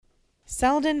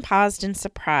Selden paused in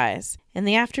surprise. In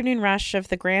the afternoon rush of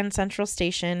the Grand Central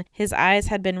Station, his eyes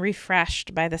had been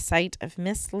refreshed by the sight of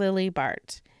Miss Lily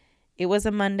Bart. It was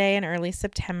a Monday in early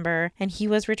September, and he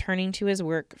was returning to his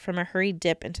work from a hurried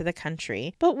dip into the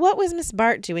country. But what was Miss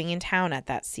Bart doing in town at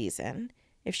that season?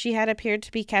 If she had appeared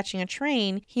to be catching a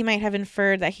train, he might have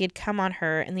inferred that he had come on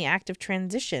her in the act of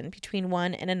transition between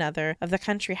one and another of the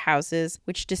country houses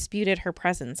which disputed her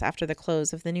presence after the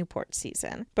close of the Newport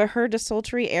season. But her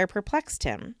desultory air perplexed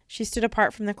him. She stood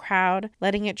apart from the crowd,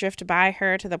 letting it drift by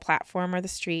her to the platform or the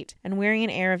street, and wearing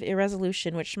an air of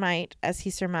irresolution which might, as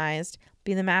he surmised,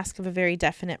 be the mask of a very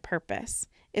definite purpose.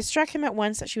 It struck him at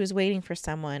once that she was waiting for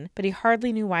someone, but he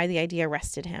hardly knew why the idea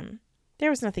arrested him. There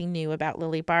was nothing new about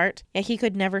Lily Bart, yet he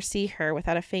could never see her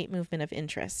without a faint movement of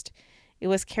interest. It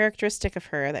was characteristic of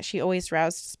her that she always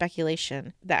roused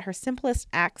speculation, that her simplest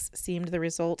acts seemed the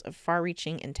result of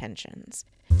far-reaching intentions.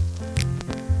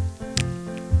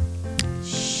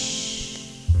 Shh.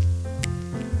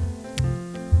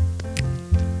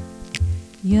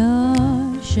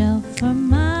 Your shelf or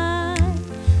mine,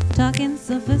 talking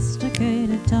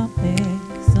sophisticated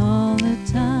topics all the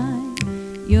time.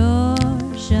 Your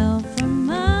shelf or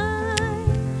mine,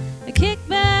 a kick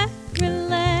back,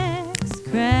 relax,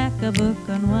 crack a book,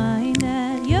 unwind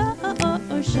at your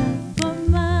shelf or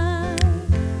mine.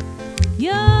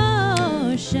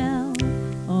 Your shelf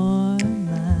or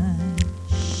mine.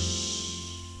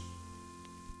 Shh.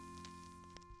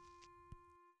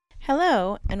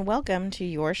 Hello, and welcome to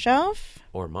Your Shelf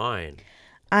or Mine.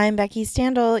 I'm Becky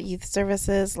Standel, Youth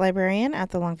Services Librarian at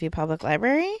the Longview Public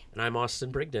Library. And I'm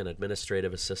Austin Brigden,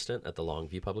 Administrative Assistant at the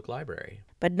Longview Public Library.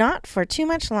 But not for too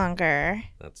much longer.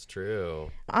 That's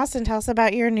true. Austin, tell us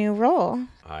about your new role.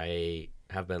 I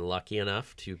have been lucky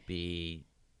enough to be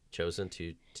chosen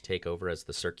to take over as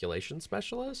the circulation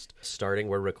specialist.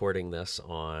 We're recording this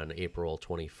on April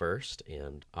 21st,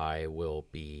 and I will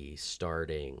be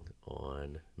starting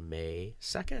on May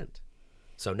 2nd.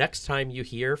 So next time you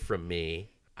hear from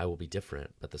me, I will be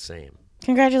different, but the same.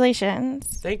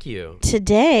 Congratulations. Thank you.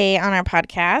 Today on our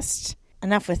podcast,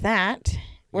 enough with that,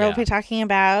 we'll be talking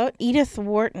about Edith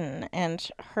Wharton and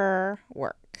her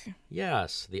work.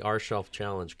 Yes, the Our Shelf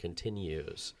Challenge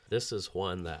continues. This is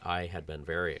one that I had been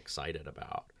very excited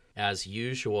about. As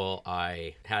usual,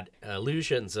 I had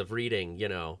illusions of reading,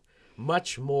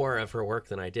 much more of her work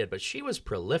than I did, but she was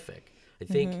prolific. I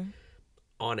think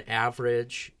on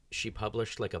average, she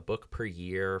published like a book per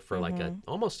year for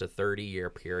almost a 30-year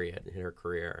period in her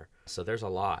career. So there's a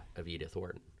lot of Edith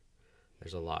Wharton.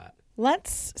 There's a lot.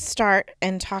 Let's start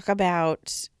and talk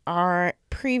about our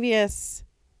previous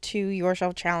to Your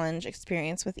Shelf Challenge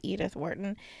experience with Edith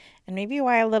Wharton, and maybe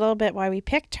why we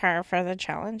picked her for the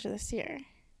challenge this year.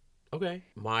 Okay.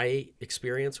 My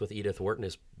experience with Edith Wharton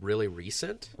is really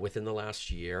recent, within the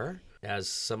last year. As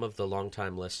some of the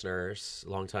longtime listeners,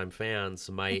 longtime fans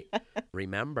might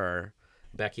remember,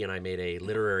 Becky and I made a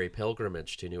literary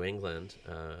pilgrimage to New England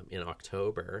in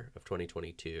October of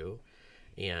 2022.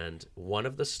 And one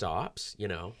of the stops,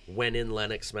 when in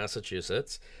Lenox,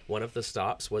 Massachusetts, one of the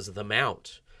stops was the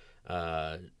Mount,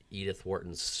 Edith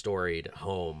Wharton's storied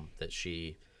home that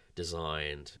she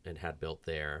designed and had built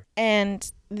there.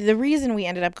 And the reason we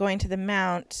ended up going to the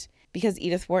Mount, because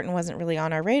Edith Wharton wasn't really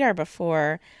on our radar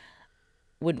before,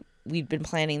 when we'd been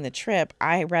planning the trip,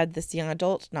 I read this young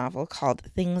adult novel called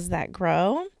Things That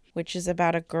Grow, which is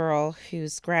about a girl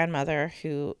whose grandmother,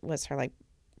 who was her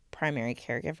primary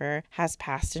caregiver, has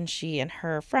passed, and she and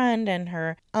her friend and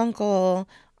her uncle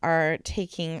are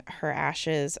taking her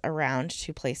ashes around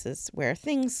to places where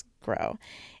things grow.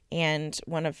 And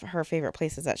one of her favorite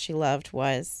places that she loved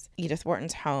was Edith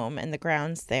Wharton's home and the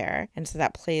grounds there. And so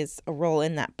that plays a role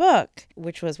in that book,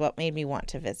 which was what made me want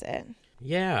to visit.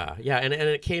 Yeah. And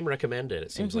it came recommended.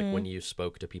 It seems like when you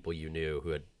spoke to people you knew who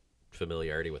had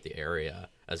familiarity with the area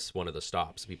as one of the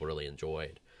stops, people really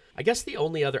enjoyed. I guess the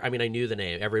only other, I knew the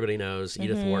name. Everybody knows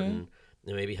Edith Wharton.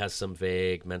 It maybe has some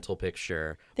vague mental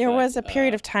picture. There was a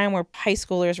period of time where high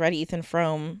schoolers read Ethan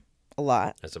Frome a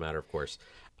lot. As a matter of course.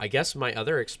 I guess my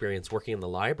other experience working in the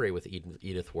library with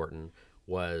Edith Wharton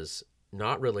was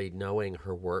not really knowing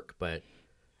her work, but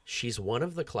she's one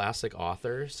of the classic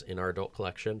authors in our adult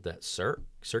collection that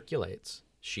circulates.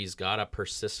 She's got a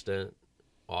persistent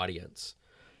audience.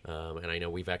 And I know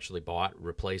we've actually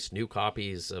replaced new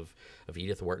copies of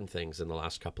Edith Wharton things in the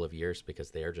last couple of years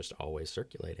because they are just always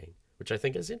circulating, which I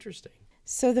think is interesting.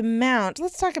 So the Mount,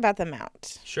 let's talk about the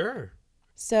Mount. Sure.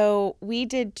 So we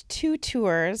did 2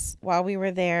 tours while we were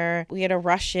there. We had a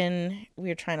rush in. We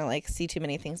were trying to see too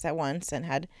many things at once and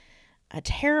had a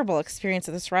terrible experience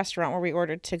at this restaurant where we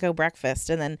ordered to-go breakfast,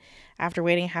 and then after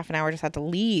waiting half an hour, just had to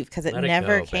leave because it Let it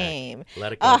never go, came. Beck.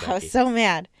 Let it go, Oh, Becky. I was so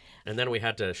mad. And then we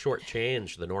had to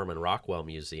shortchange the Norman Rockwell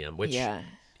Museum, which,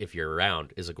 if you're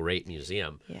around, is a great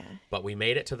museum. Yeah. But we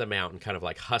made it to the mountain kind of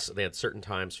like they had certain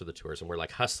times for the tours, and we're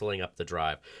like hustling up the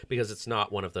drive because it's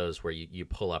not one of those where you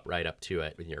pull up right up to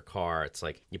it in your car. It's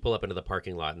like you pull up into the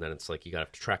parking lot, and then it's like you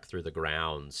got to trek through the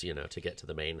grounds, you know, to get to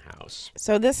the main house.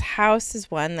 So this house is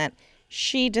one that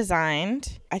she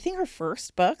designed. I think her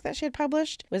first book that she had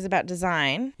published was about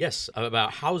design. Yes,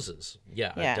 about houses.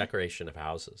 Yeah, a decoration of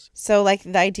houses. So like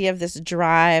the idea of this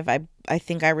drive, I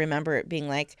think I remember it being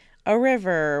like a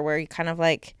river where you kind of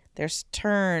like there's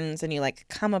turns and you like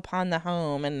come upon the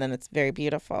home, and then it's very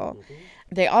beautiful. Mm-hmm.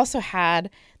 They also had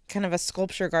kind of a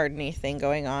sculpture garden-y thing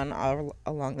going on all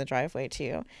along the driveway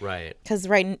too. Right. Because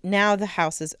right now the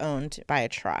house is owned by a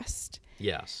trust.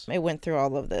 Yes. It went through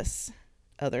all of this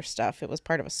other stuff. It was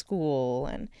part of a school,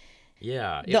 and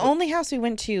the only house we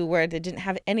went to where they didn't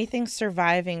have anything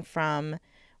surviving from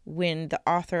when the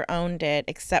author owned it,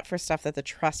 except for stuff that the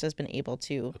trust has been able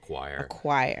to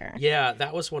acquire. Yeah,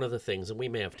 that was one of the things, and we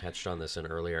may have touched on this in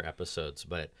earlier episodes,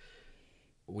 but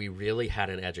we really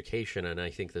had an education, and I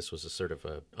think this was a sort of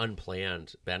a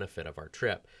unplanned benefit of our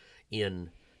trip in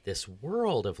this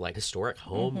world of like historic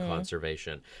home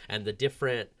conservation and the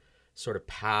different sort of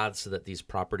paths that these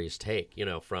properties take, you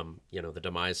know, from, you know, the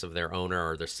demise of their owner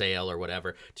or the sale or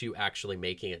whatever to actually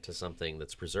making it to something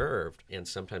that's preserved. And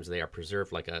sometimes they are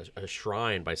preserved like a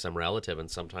shrine by some relative, and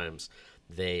sometimes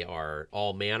they are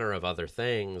all manner of other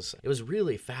things. It was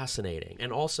really fascinating.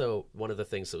 And also one of the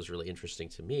things that was really interesting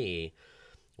to me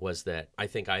was that I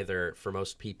think either for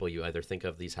most people, you either think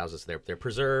of these houses, they're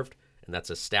preserved, and that's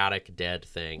a static, dead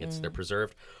thing. It's they're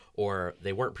preserved, or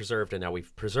they weren't preserved and now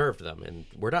we've preserved them and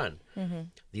we're done. Mm-hmm.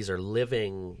 These are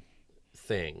living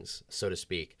things, so to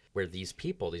speak, where these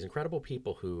people, these incredible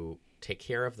people who take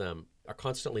care of them are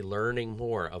constantly learning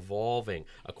more, evolving,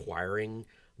 acquiring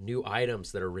new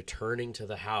items that are returning to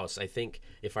the house. I think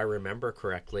if I remember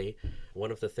correctly, one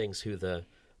of the things who the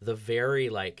very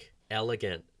like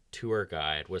elegant tour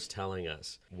guide was telling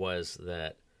us was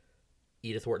that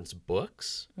Edith Wharton's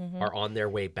books are on their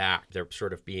way back. They're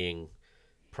sort of being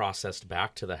processed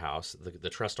back to the house. The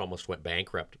trust almost went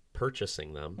bankrupt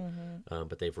purchasing them,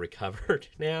 but they've recovered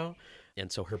now.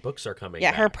 And so her books are coming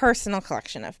back. Her personal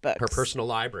collection of books. Her personal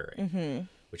library,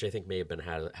 which I think may have been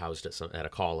housed at a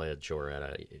college or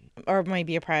or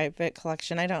maybe a private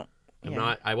collection.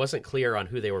 I wasn't clear on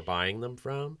who they were buying them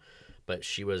from, but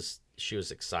she was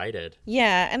excited.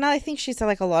 Yeah, and I think she said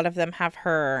like a lot of them have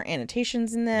her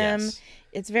annotations in them. Yes.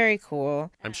 It's very cool.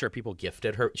 I'm sure people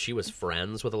gifted her. She was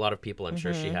friends with a lot of people. I'm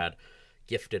sure she had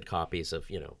gifted copies of,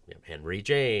 Henry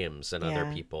James and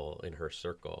other people in her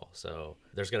circle. So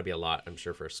there's going to be a lot, I'm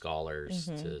sure, for scholars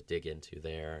to dig into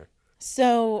there.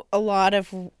 So a lot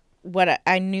of what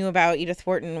I knew about Edith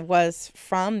Wharton was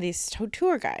from these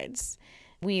tour guides.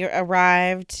 We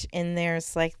arrived and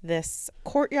there's like this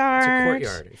courtyard. It's a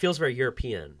courtyard. It feels very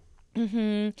European.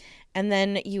 Mm-hmm. And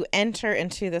then you enter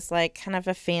into this like kind of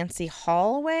a fancy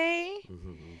hallway.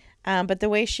 Mm-hmm. But the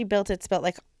way she built it's built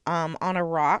like on a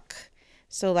rock.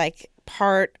 So like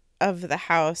part of the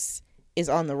house is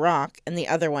on the rock and the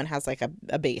other one has like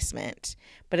a basement.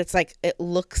 But it's like it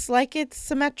looks like it's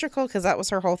symmetrical because that was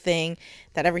her whole thing,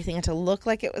 that everything had to look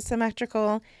like it was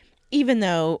symmetrical. Even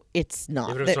though it's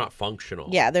not. Even though it's not functional.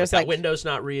 Yeah, there's like that window's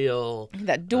not real.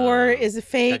 That door is a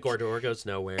fake. That door goes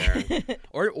nowhere.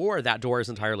 or that door is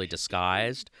entirely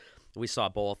disguised. We saw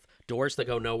both doors that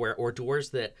go nowhere or doors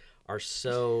that are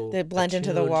so they blend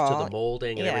into the wall, to the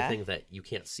molding and everything that you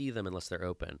can't see them unless they're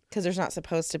open. Because there's not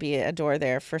supposed to be a door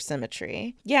there for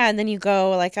symmetry. Yeah, and then you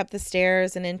go like up the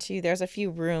stairs and there's a few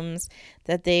rooms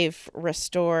that they've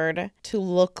restored to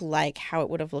look like how it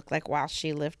would have looked like while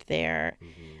she lived there.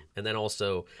 Mm-hmm. And then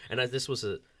also, this was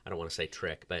I don't want to say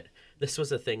trick, but this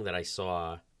was a thing that I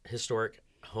saw historic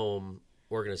home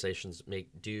organizations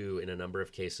do in a number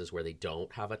of cases where they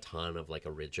don't have a ton of like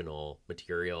original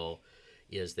material,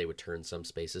 is they would turn some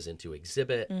spaces into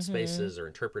exhibit spaces or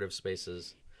interpretive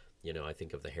spaces. I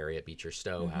think of the Harriet Beecher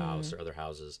Stowe house or other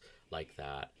houses like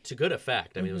that to good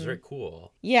effect. I mean, it was very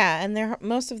cool. Yeah, and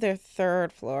most of their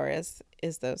third floor is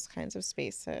those kinds of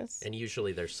spaces. And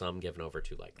usually there's some given over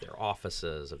to like their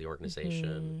offices of the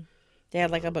organization. They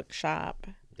had like a bookshop.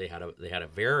 They had a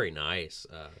very nice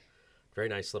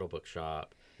little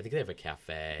bookshop. I think they have a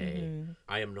cafe.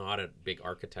 I am not a big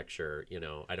architecture,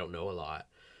 I don't know a lot,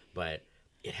 but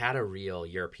it had a real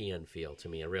European feel to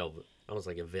me, almost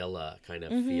like a villa kind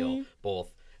of feel,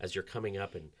 both as you're coming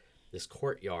up and this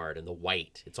courtyard and the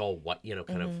white. It's all white,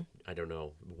 kind of, I don't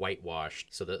know, whitewashed.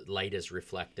 So the light is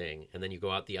reflecting. And then you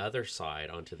go out the other side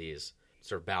onto these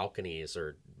sort of balconies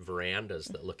or verandas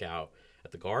that look out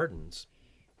at the gardens.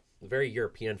 Very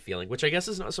European feeling, which I guess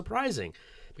is not surprising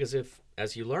because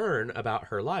as you learn about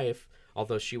her life,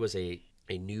 although she was a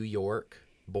New York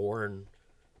born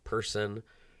person,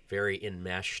 very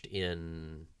enmeshed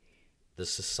in the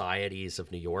societies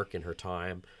of New York in her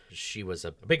time. She was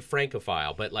a big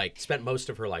Francophile, but spent most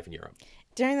of her life in Europe.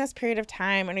 During this period of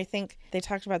time, and I think they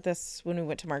talked about this when we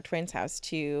went to Mark Twain's house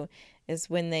too, is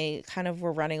when they kind of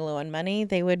were running low on money,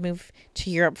 they would move to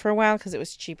Europe for a while because it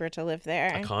was cheaper to live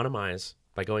there. Economize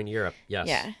by going to Europe. Yes.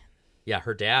 Yeah. Yeah,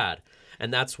 her dad.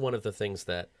 And that's one of the things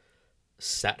that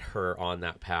set her on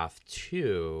that path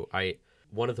too.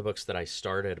 One of the books that I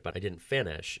started but I didn't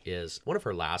finish is one of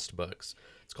her last books.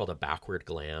 It's called A Backward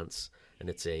Glance, and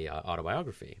it's a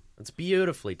autobiography. It's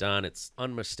beautifully done. It's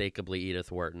unmistakably Edith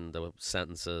Wharton, the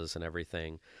sentences and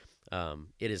everything.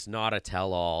 It is not a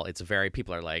tell-all. It's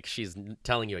people are like, she's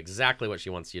telling you exactly what she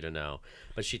wants you to know.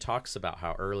 But she talks about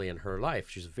how early in her life,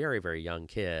 she's a very, very young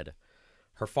kid.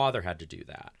 Her father had to do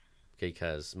that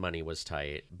because money was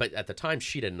tight. But at the time,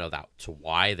 she didn't know that to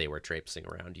why they were traipsing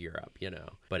around Europe,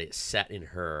 But it set in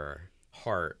her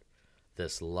heart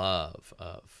this love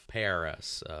of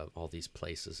Paris, of all these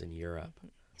places in Europe.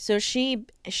 So she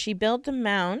built the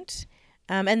Mount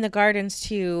and the gardens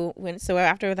too. So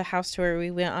after the house tour,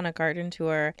 we went on a garden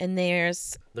tour, and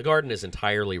the garden is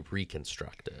entirely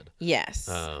reconstructed. Yes.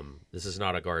 This is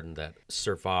not a garden that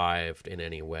survived in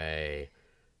any way,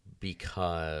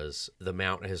 because the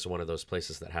Mount is one of those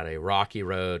places that had a rocky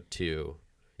road to.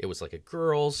 It was like a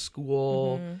girls'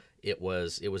 school. Mm-hmm. It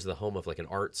was the home of an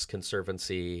arts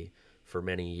conservancy for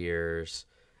many years,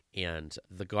 and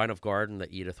the kind of garden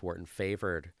that Edith Wharton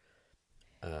favored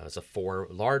as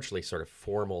largely sort of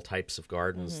formal types of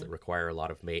gardens that require a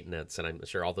lot of maintenance. And I'm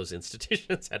sure all those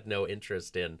institutions had no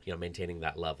interest in maintaining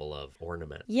that level of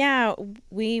ornament. Yeah,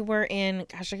 we were in.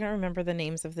 Gosh, I can't remember the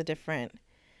names of the different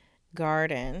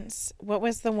gardens. What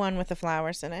was the one with the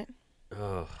flowers in it?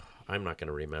 Oh, I'm not going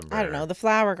to remember. I don't know. The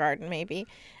flower garden, maybe.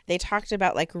 They talked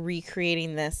about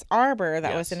recreating this arbor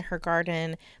that was in her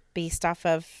garden based off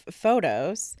of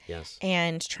photos. Yes.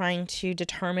 And trying to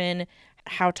determine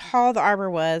how tall the arbor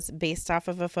was based off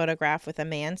of a photograph with a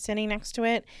man standing next to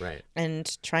it. Right.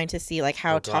 And trying to see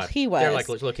how tall he was.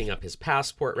 They're looking up his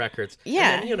passport records.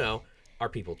 Yeah. And then, are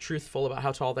people truthful about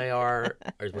how tall they are?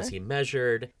 Or was he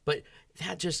measured? But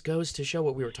that just goes to show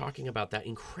what we were talking about, that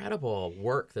incredible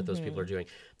work that those people are doing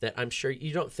that I'm sure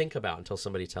you don't think about until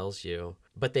somebody tells you.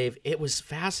 But it was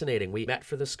fascinating. We met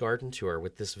for this garden tour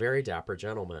with this very dapper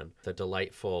gentleman, the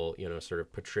delightful, sort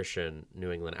of patrician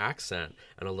New England accent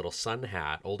and a little sun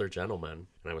hat, older gentleman.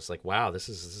 And I was like, wow, this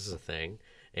is a thing.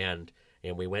 And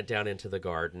we went down into the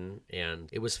garden, and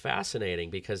it was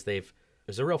fascinating because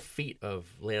there's a real feat of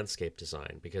landscape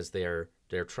design, because they're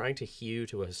trying to hew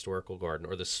to a historical garden,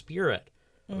 or the spirit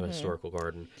of a historical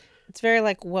garden. It's very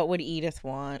what would Edith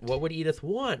want? What would Edith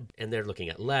want? And they're looking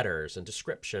at letters and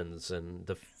descriptions, and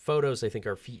the photos I think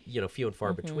are few and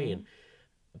far between.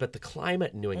 But the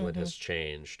climate in New England has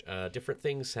changed. Different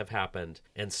things have happened,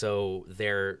 and so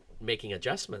they're making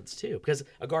adjustments too, because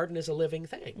a garden is a living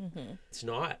thing. It's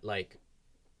not like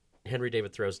Henry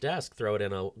David Thoreau's desk, throw it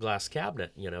in a glass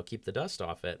cabinet, keep the dust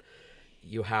off it.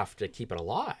 You have to keep it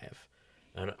alive.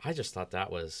 And I just thought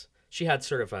she had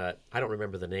sort of I don't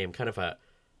remember the name, kind of a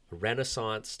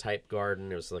Renaissance type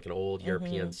garden. It was like an old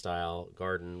European style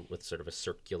garden with sort of a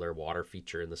circular water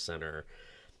feature in the center.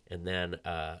 And then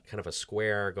kind of a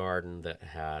square garden that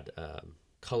had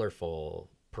colorful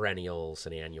perennials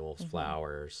and annuals,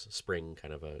 flowers, spring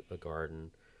kind of a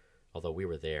garden. Although we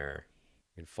were there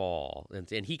in fall.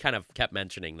 And he kind of kept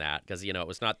mentioning that because, it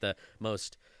was not the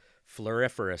most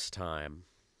floriferous time,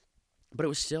 but it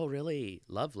was still really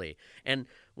lovely. And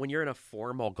when you're in a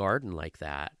formal garden like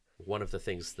that, one of the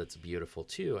things that's beautiful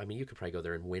too, you could probably go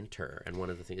there in winter, and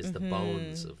one of the things is the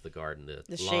bones of the garden,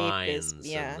 the lines,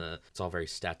 and it's all very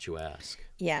statuesque.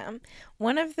 Yeah.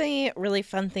 One of the really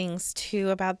fun things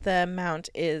too about the Mount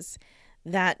is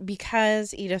that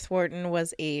because Edith Wharton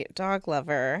was a dog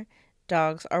lover,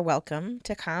 dogs are welcome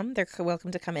to come. They're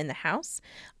welcome to come in the house,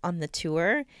 on the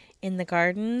tour, in the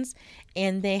gardens.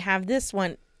 And they have this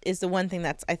one is the one thing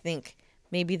that's, I think,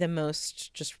 maybe the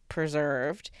most just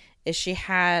preserved, is she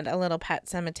had a little pet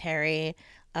cemetery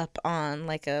up on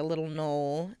a little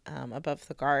knoll above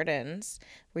the gardens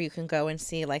where you can go and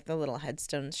see the little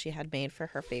headstones she had made for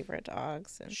her favorite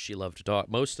dogs. And she loved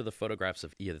dogs. Most of the photographs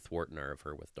of Edith Wharton are of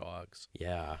her with dogs.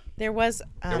 Yeah. There were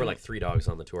 3 dogs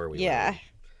on the tour we were on.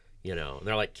 you know, and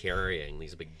they're like carrying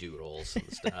these big doodles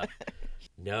and stuff.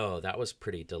 No, that was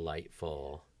pretty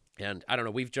delightful. And I don't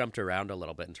know, we've jumped around a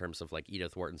little bit in terms of like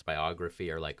Edith Wharton's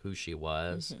biography or like who she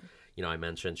was. You know, I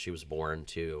mentioned she was born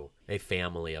to a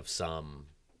family of some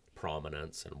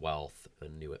prominence and wealth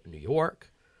in New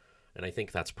York. And I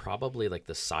think that's probably like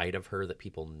the side of her that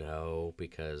people know,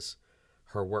 because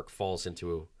her work falls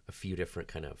into a few different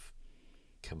kind of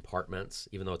compartments.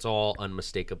 Even though it's all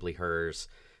unmistakably hers,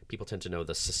 people tend to know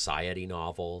the society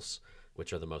novels,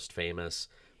 which are the most famous,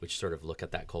 which sort of look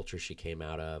at that culture she came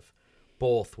out of,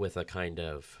 both with a kind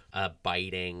of a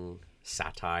biting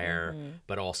satire,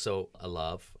 but also a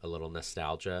love, a little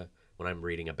nostalgia. When I'm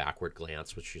reading A Backward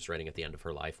Glance, which she's writing at the end of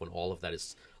her life, when all of that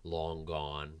is long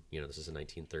gone, you know, this is in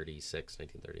 1936,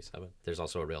 1937, there's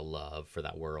also a real love for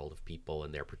that world of people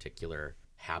and their particular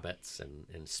habits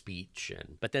and speech.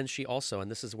 But then she also, and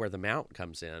this is where The Mount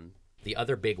comes in, the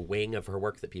other big wing of her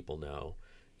work that people know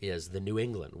is the New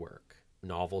England work,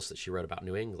 novels that she wrote about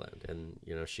New England. And,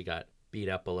 you know, she got beat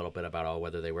up a little bit about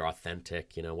whether they were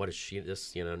authentic. You know, what does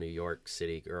this, you know, New York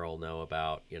City girl know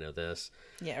about, you know, this?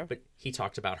 Yeah. But he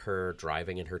talked about her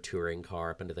driving in her touring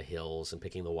car up into the hills and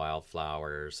picking the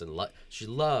wildflowers. And she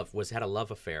had a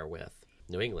love affair with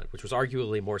New England, which was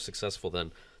arguably more successful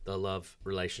than the love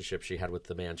relationship she had with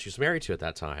the man she was married to at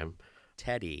that time,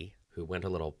 Teddy, who went a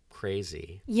little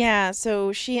crazy. Yeah,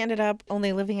 so she ended up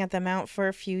only living at the Mount for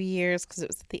a few years because it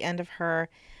was at the end of her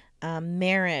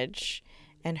marriage,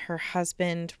 and her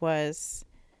husband was,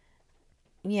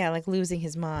 like losing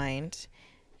his mind.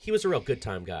 He was a real good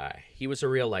time guy. He was a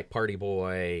real like party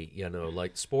boy, you know,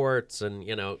 like sports and,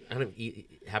 you know, kind of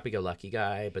happy-go-lucky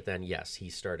guy. But then, yes, he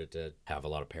started to have a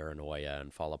lot of paranoia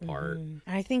and fall apart.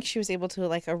 I think she was able to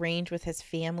like arrange with his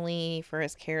family for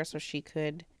his care so she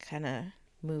could kind of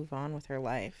move on with her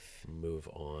life. Move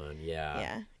on, yeah.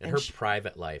 Yeah. And her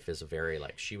private life is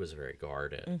she was very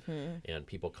guarded. And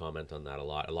people comment on that a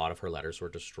lot. A lot of her letters were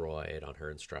destroyed on her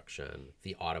instruction.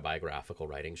 The autobiographical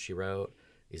writings she wrote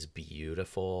is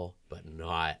beautiful, but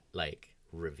not like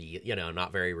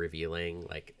not very revealing.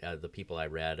 Like the people I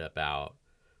read about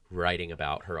writing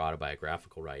about her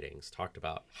autobiographical writings talked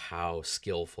about how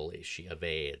skillfully she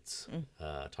evades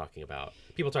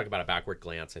people talk about A Backward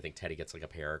Glance. I think Teddy gets like a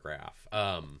paragraph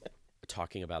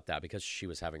talking about that, because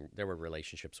there were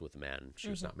relationships with men she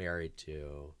was not married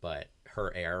to, but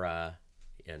her era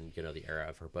and, you know, the era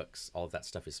of her books, all of that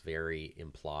stuff is very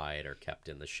implied or kept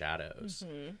in the shadows.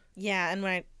 Yeah,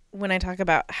 and when I talk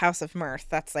about House of Mirth,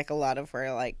 that's like a lot of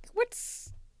where like,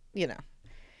 what's, you know.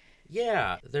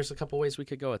 Yeah, there's a couple ways we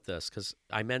could go with this, because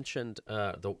I mentioned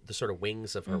the sort of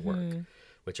wings of her work,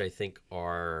 which I think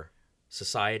are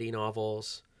society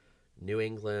novels, New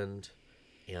England,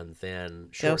 and then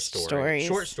short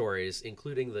stories,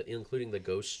 including the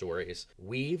ghost stories.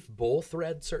 We've both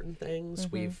read certain things.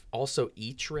 We've also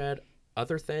each read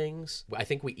other things. I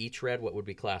think we each read what would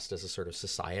be classed as a sort of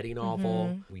society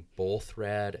novel. We both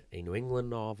read a New England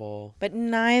novel. But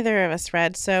neither of us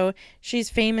read. So she's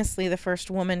famously the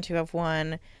first woman to have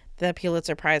won the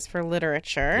Pulitzer Prize for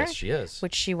Literature. Yes, she is.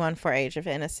 Which she won for Age of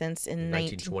Innocence in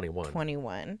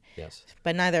 1921. Yes.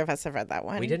 But neither of us have read that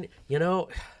one. We didn't, you know...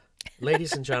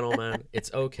 Ladies and gentlemen,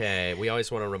 it's okay. We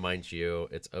always want to remind you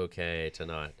it's okay to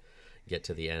not get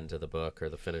to the end of the book or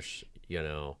the finish, you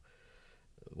know,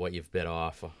 what you've bit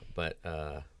off. But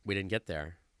we didn't get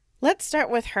there. Let's start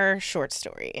with her short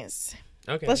stories.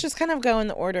 Okay. Let's just kind of go in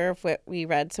the order of what we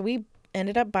read. So we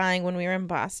ended up buying, when we were in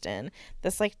Boston,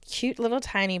 this like cute little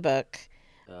tiny book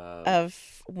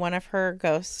of one of her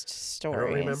ghost stories. I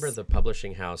don't remember the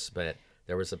publishing house, but...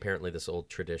 there was apparently this old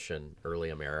tradition, early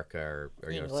America or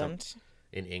England.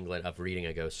 In England, of reading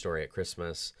a ghost story at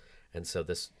Christmas. And so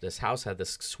this house had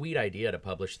this sweet idea to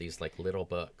publish these like little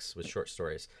books with short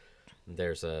stories.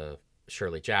 There's a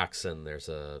Shirley Jackson, there's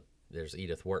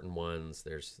Edith Wharton ones,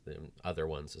 there's other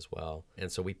ones as well.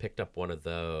 And so we picked up one of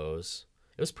those.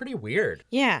 It was pretty weird.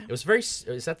 Yeah. Is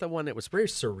that the one? It was very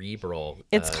cerebral.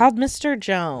 It's called Mr.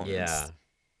 Jones. Yeah.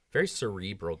 Very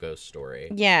cerebral ghost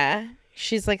story. Yeah.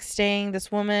 She's like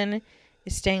this woman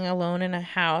is staying alone in a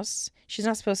house. She's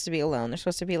not supposed to be alone. There's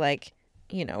supposed to be like,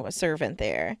 you know, a servant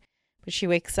there. But she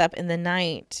wakes up in the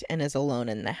night and is alone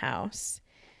in the house.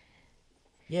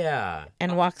 Yeah.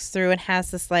 And walks through and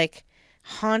has this like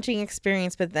haunting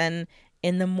experience. But then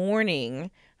in the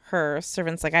morning, her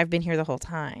servant's like, I've been here the whole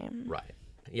time. Right.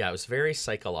 Yeah, it was very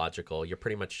psychological. You're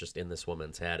pretty much just in this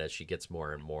woman's head as she gets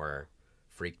more and more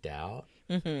freaked out.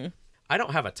 I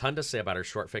don't have a ton to say about her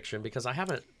short fiction because I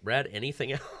haven't read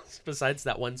anything else besides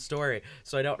that one story.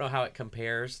 So I don't know how it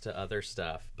compares to other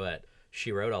stuff. But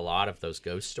she wrote a lot of those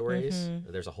ghost stories.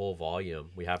 There's a whole volume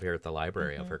we have here at the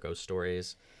library of her ghost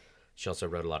stories. She also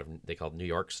wrote a lot of, they called New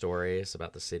York stories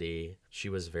about the city. She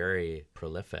was very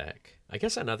prolific. I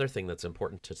guess another thing that's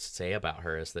important to say about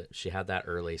her is that she had that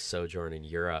early sojourn in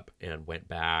Europe and went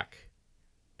back.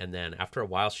 And then after a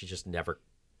while, she just never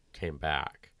came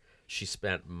back. She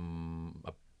spent,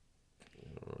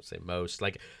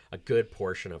 like a good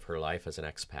portion of her life as an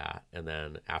expat. And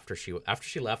then after she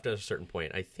left at a certain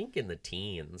point, I think in the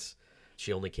teens,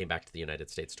 she only came back to the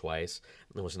United States twice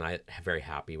and was not very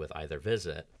happy with either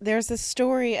visit. There's a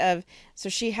story of, so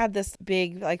she had this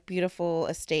big, like, beautiful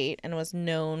estate and was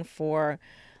known for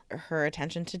her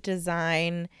attention to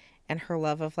design and her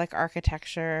love of, like,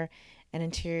 architecture and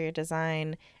interior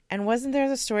design. And wasn't there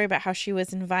the story about how she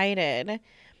was invited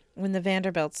when the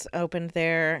Vanderbilts opened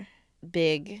their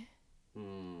big,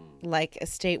 like,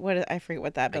 estate? I forget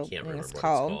what that building is called. What it's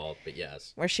called, but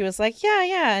yes. Where she was like,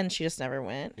 yeah, and she just never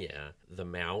went. Yeah, the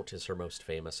Mount is her most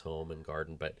famous home and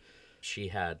garden, but she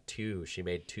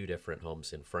made two different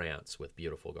homes in France with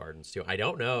beautiful gardens too. I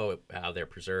don't know how they're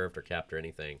preserved or kept or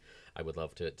anything. I would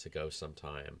love to go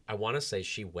sometime. I want to say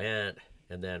she went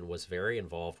and then was very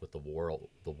involved with the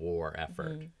war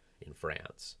effort in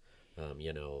France.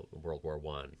 World War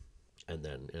I, and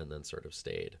then sort of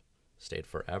stayed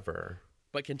forever,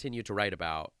 but continued to write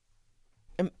about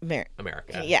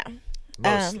America. Yeah,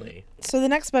 mostly. So the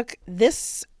next book,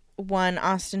 this one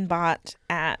Austen bought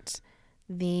at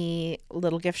the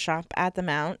little gift shop at the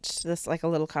Mount. This, like, a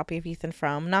little copy of Ethan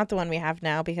Frome, not the one we have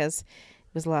now because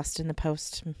it was lost in the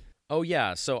post. Oh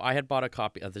yeah, so I had bought a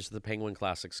copy. This is the Penguin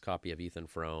Classics copy of Ethan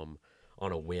Frome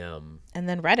on a whim. And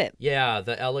then read it. Yeah,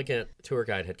 the elegant tour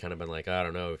guide had kind of been like, I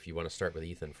don't know if you want to start with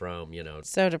Ethan Frome,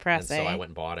 So depressing. And so I went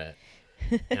and bought it.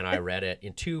 And I read it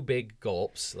in 2 big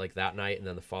gulps, like that night and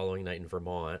then the following night in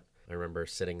Vermont. I remember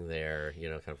sitting there,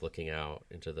 kind of looking out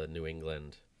into the New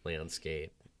England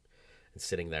landscape and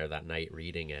sitting there that night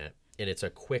reading it. And it's a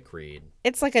quick read.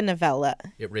 It's like a novella.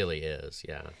 It really is,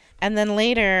 yeah. And then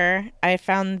later, I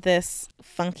found this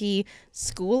funky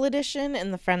school edition in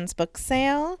the Friends book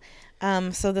sale.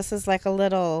 So this is like a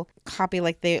little copy,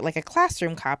 like a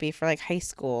classroom copy for like high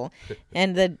school,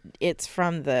 and it's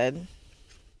from the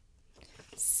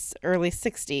early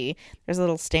 60s. There's a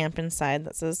little stamp inside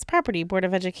that says Property Board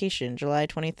of Education, July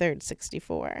 23rd,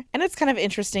 64. And it's kind of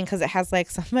interesting because it has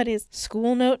like somebody's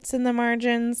school notes in the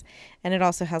margins, and it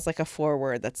also has like a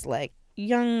foreword that's like,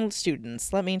 young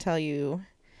students, let me tell you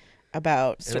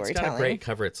about storytelling. And it's got a great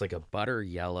cover. It's like a butter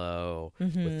yellow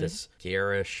with this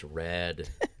garish red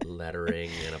lettering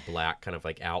and a black kind of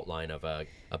like outline of a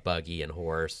buggy and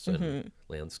horse and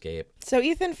landscape. So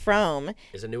Ethan Frome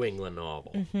is a New England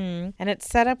novel. And it's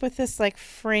set up with this like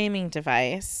framing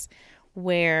device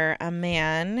where a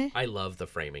man... I love the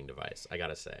framing device, I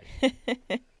gotta say.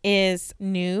 is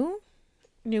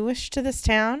newish to this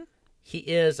town. He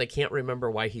is. I can't remember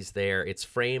why he's there. It's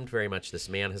framed very much. This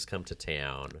man has come to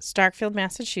town. Starkfield,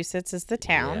 Massachusetts is the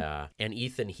town. Yeah. And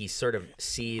Ethan, he sort of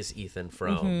sees Ethan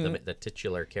Frome, the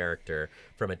titular character,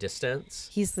 from a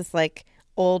distance. He's this like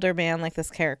older man, like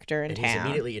this character in town. And he's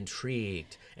immediately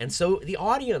intrigued. And so the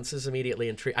audience is immediately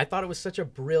intrigued. I thought it was such a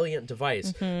brilliant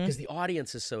device because the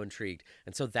audience is so intrigued.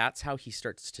 And so that's how he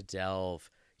starts to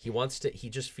delve. He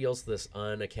just feels this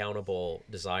unaccountable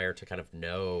desire to kind of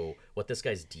know what this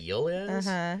guy's deal is.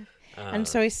 And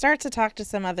so he starts to talk to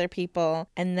some other people,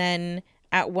 and then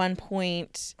at one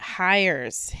point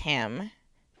hires him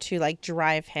to like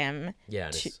drive him.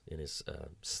 Yeah, in his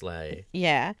sleigh.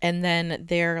 Yeah. And then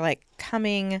they're like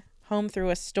coming home through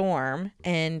a storm,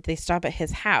 and they stop at his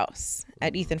house,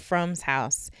 at Ethan Frome's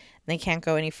house. They can't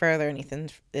go any further, and Ethan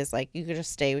is like, you could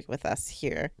just stay with us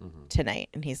here tonight.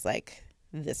 And he's like,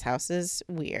 this house is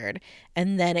weird.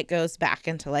 And then it goes back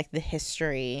into like the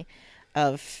history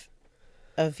of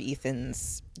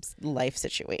Ethan's life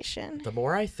situation. The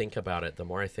more I think about it, the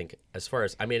more I think, as far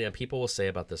as, I mean, people will say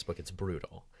about this book, it's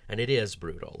brutal. And it is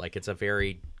brutal. Like, it's a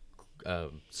very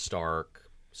stark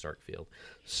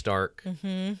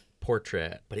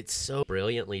portrait, but it's so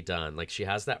brilliantly done. Like, she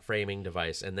has that framing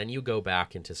device, and then you go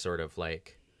back into sort of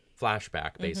like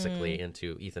flashback, basically,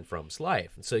 into Ethan Frome's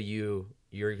life. And so you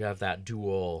have that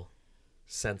dual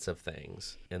sense of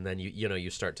things, and then you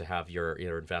start to have your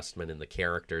investment in the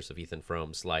characters of Ethan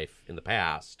Frome's life in the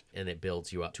past, and it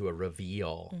builds you up to a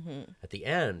reveal at the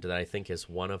end that I think is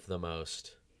one of the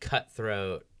most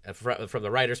cutthroat, from the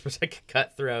writer's perspective,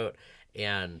 cutthroat,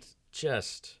 and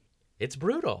just, it's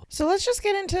brutal. So let's just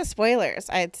get into spoilers,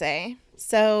 I'd say.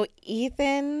 So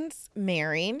Ethan's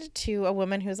married to a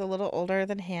woman who's a little older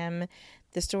than him.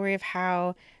 The story of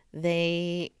how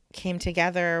they came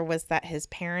together was that his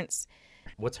parents...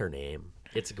 What's her name?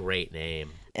 It's a great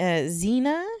name.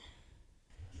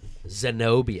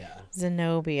 Zenobia.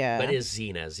 Zenobia. But is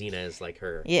Xena. Xena is like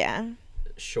her Yeah.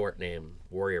 short name,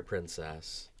 warrior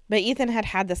princess. But Ethan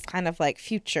had this kind of like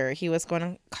future. He was going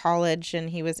to college and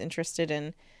he was interested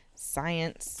in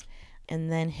science. And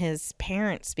then his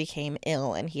parents became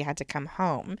ill and he had to come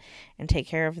home and take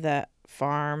care of the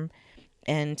farm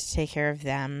and take care of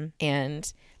them.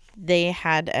 And they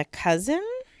had a cousin,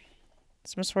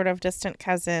 some sort of distant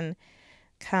cousin,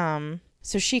 come.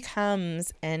 So she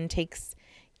comes and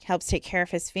helps take care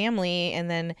of his family. And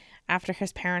then after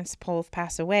his parents both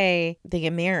pass away, they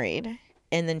get married.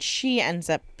 And then she ends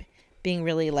up being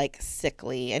really like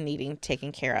sickly and needing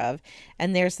taken care of.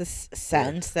 And there's this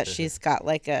sense that she's got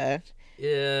like a...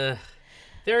 Yeah,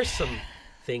 there's some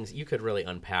things you could really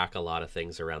unpack, a lot of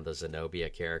things around the Zenobia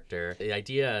character. The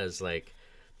idea is like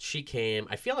she came,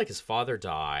 I feel like his father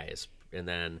dies and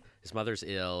then his mother's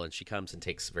ill and she comes and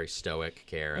takes very stoic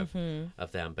care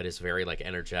of them, but is very like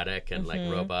energetic and like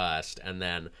robust. And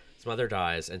then his mother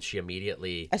dies and she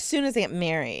immediately, as soon as they get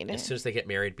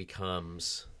married,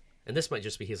 becomes, and this might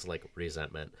just be his like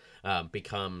resentment,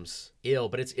 becomes ill,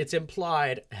 but it's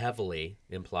heavily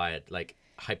implied, like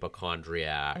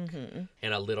hypochondriac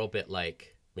and a little bit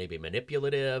like maybe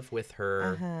manipulative with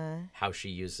her, how she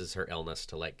uses her illness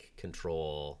to like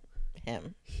control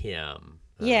him.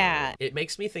 Yeah. It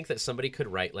makes me think that somebody could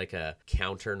write like a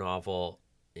counter novel.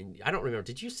 I don't remember.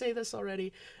 Did you say this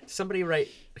already? Somebody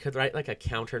could write like a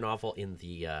counter novel in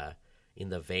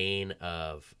the vein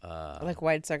of like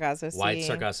Wide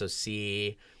Sargasso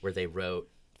Sea, where they wrote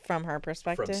from her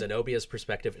perspective, from Zenobia's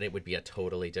perspective, and it would be a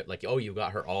totally like, oh, you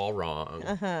got her all wrong.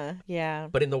 Yeah.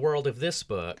 But in the world of this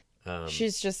book,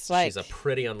 she's just like, she's a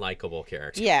pretty unlikable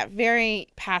character. Yeah, very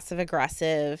passive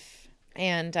aggressive,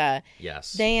 and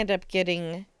yes, they end up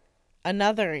getting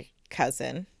another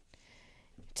cousin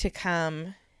to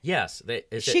come. Yes,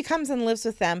 she comes and lives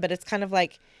with them, but it's kind of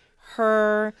like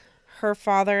her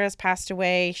father has passed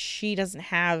away. She doesn't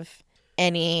have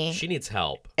she needs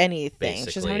help. Anything.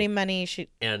 Basically. She doesn't have any money.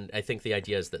 And I think the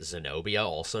idea is that Zenobia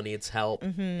also needs help,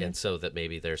 and so that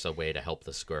maybe there's a way to help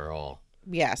this girl.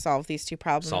 Yeah, solve these two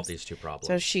problems.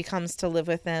 So she comes to live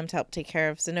with them to help take care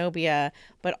of Zenobia,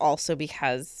 but also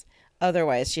because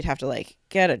otherwise she'd have to like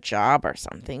get a job or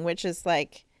something, which is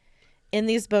like in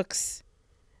these books,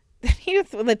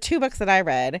 the two books that I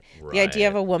read, the idea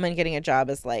of a woman getting a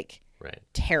job is like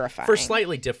terrifying for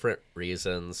slightly different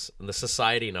reasons. In the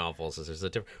society novels,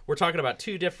 we're talking about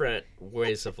two different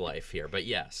ways of life here, but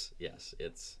yes,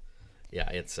 it's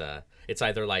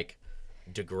either like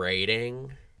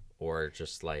degrading or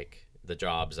just like the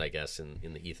jobs, I guess,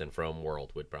 in the Ethan Frome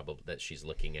world would probably that she's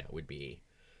looking at would be,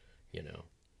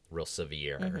 real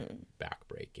severe,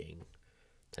 backbreaking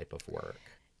type of work.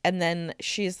 And then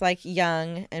she's like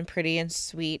young and pretty and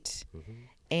sweet,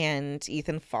 and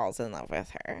Ethan falls in love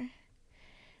with her.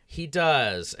 He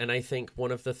does, and I think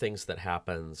one of the things that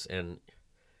happens, and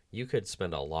you could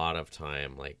spend a lot of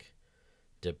time like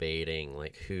debating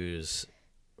like who's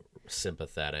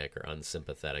sympathetic or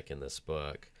unsympathetic in this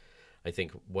book. I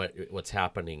think what's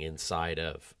happening inside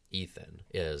of Ethan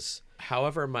is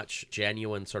however much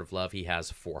genuine sort of love he has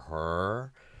for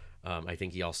her, I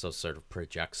think he also sort of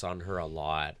projects on her a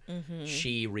lot.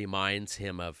 She reminds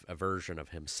him of a version of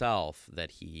himself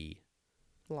that he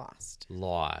lost.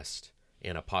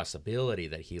 And a possibility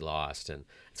that he lost. And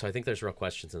so I think there's real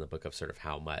questions in the book of sort of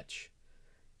how much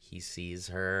he sees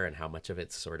her and how much of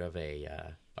it's sort of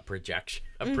a projection,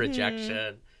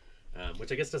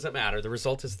 which I guess doesn't matter. The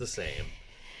result is the same.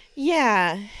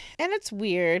 Yeah. And it's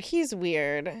weird. He's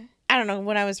weird. I don't know.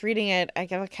 When I was reading it, I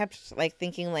kept like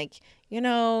thinking like,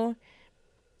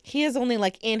 he is only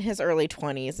like in his early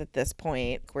 20s at this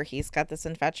point where he's got this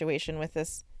infatuation with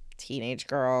this teenage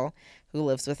girl who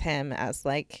lives with him as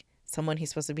like someone he's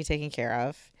supposed to be taking care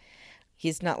of.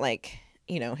 He's not like,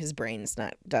 his brain's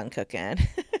not done cooking.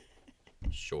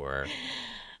 Sure.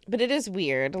 But it is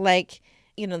weird. Like,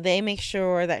 they make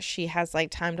sure that she has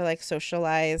like time to like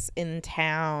socialize in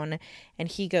town, and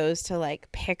he goes to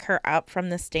like pick her up from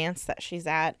this dance that she's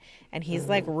at, and he's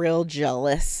like real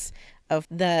jealous of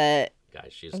the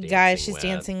guys she's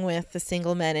dancing with, the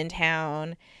single men in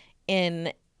town.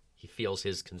 And he feels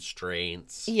his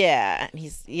constraints. Yeah,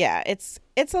 and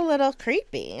it's a little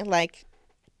creepy, like,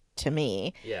 to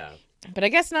me. Yeah. But I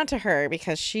guess not to her,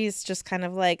 because she's just kind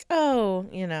of like, oh,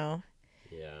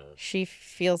 Yeah. She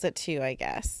feels it too, I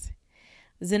guess.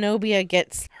 Zenobia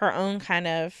gets her own kind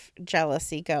of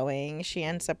jealousy going. She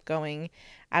ends up going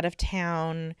out of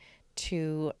town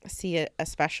to see a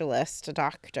specialist, a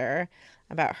doctor,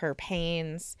 about her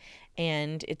pains.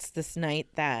 And it's this night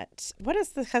that... What is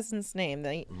the cousin's name?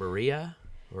 Maria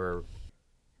or...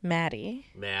 Maddie.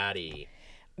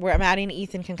 where Maddie and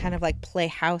Ethan can kind of like play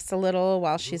house a little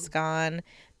while she's gone.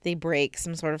 They break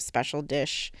some sort of special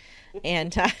dish.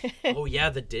 And oh, yeah,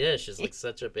 the dish is like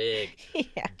such a big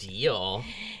deal.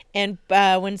 And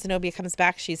when Zenobia comes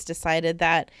back, she's decided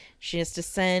that she has to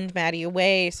send Maddie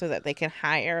away so that they can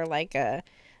hire like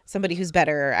somebody who's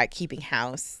better at keeping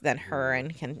house than her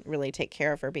and can really take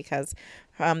care of her, because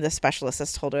the specialist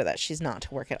has told her that she's not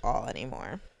to work at all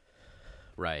anymore.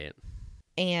 Right.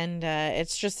 And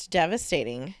it's just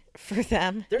devastating for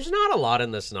them. There's not a lot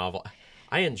in this novel.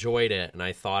 I enjoyed it, and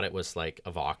I thought it was, like,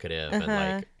 evocative and,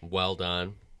 like, well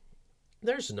done.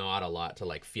 There's not a lot to,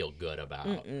 like, feel good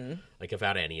about, like,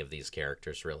 about any of these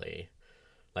characters, really.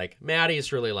 Like,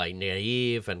 Maddie's really, like,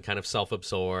 naive and kind of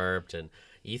self-absorbed, and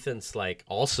Ethan's, like,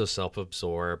 also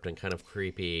self-absorbed and kind of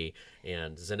creepy,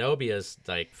 and Zenobia's,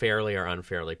 like, fairly or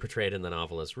unfairly portrayed in the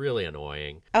novel as really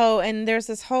annoying. Oh, and there's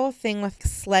this whole thing with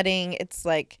sledding. It's,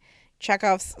 like,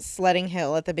 Chekhov's sledding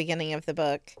hill at the beginning of the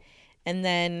book. And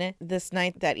then this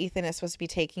night that Ethan is supposed to be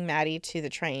taking Maddie to the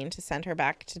train to send her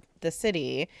back to the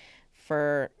city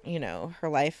for, you know, her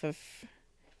life of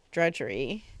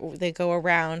drudgery, they go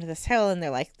around this hill and they're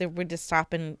like, they would just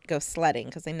stop and go sledding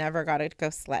because they never got to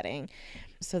go sledding.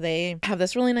 So they have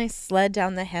this really nice sled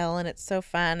down the hill and it's so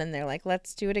fun. And they're like,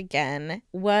 let's do it again.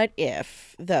 What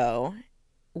if, though,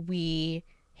 we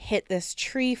hit this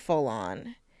tree full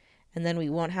on and then we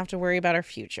won't have to worry about our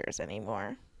futures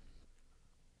anymore?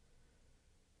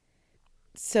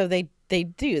 So they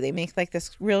make like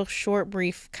this real short,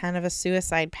 brief kind of a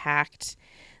suicide pact.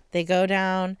 They go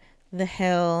down the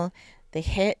hill, they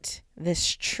hit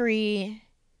this tree,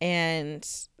 and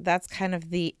that's kind of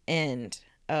the end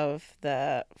of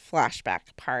the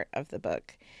flashback part of the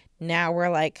book. Now we're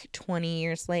like 20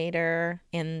 years later,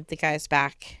 and the guy's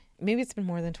back. Maybe it's been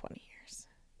more than 20 years,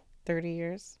 30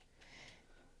 years.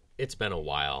 It's been a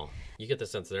while. You get the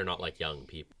sense they're not like young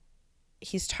people.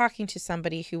 He's talking to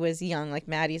somebody who was young, like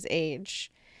Maddie's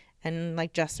age, and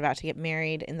like just about to get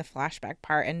married in the flashback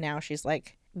part. And now she's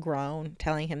like grown,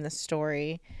 telling him this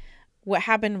story. What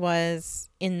happened was,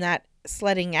 in that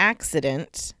sledding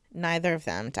accident, neither of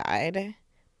them died,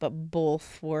 but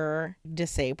both were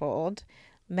disabled.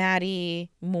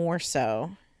 Maddie more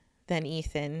so than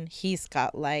Ethan. He's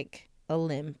got like a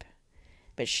limp,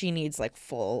 but she needs like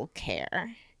full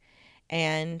care.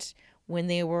 And when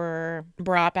they were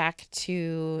brought back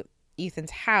to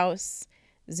Ethan's house,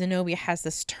 Zenobia has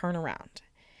this turnaround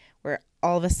where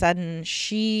all of a sudden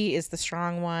she is the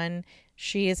strong one.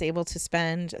 She is able to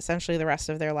spend essentially the rest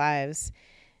of their lives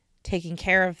taking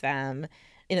care of them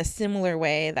in a similar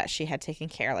way that she had taken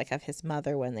care like of his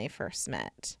mother when they first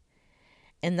met.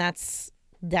 And that's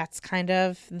kind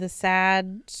of the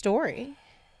sad story.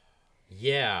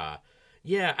 Yeah.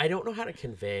 Yeah, I don't know how to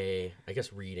convey, I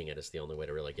guess reading it is the only way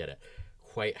to really get it,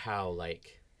 quite how,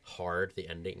 like, hard the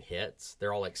ending hits.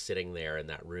 They're all, like, sitting there in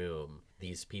that room,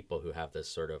 these people who have this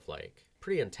sort of, like,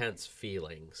 pretty intense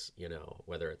feelings, you know,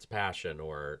 whether it's passion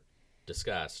or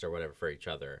disgust or whatever for each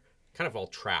other, kind of all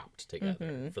trapped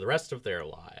together for the rest of their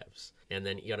lives. And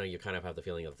then, you know, you kind of have the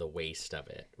feeling of the waste of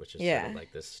it, which is sort of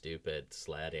like this stupid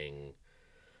sledding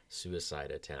suicide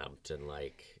attempt. And,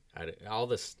 like, all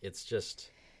this, it's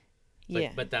just...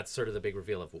 But that's sort of the big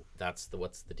reveal of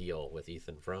what's the deal with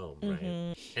Ethan Frome,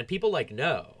 right? And people like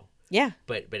know. Yeah.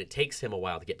 But it takes him a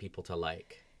while to get people to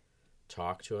like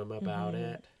talk to him about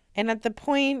it. And at the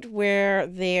point where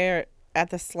they're at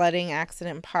the sledding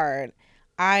accident part,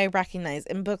 I recognize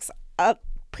in books,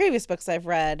 previous books I've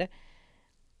read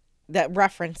that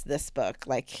reference this book,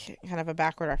 like kind of a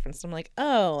backward reference. I'm like,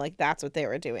 oh, like that's what they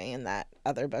were doing in that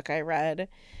other book I read.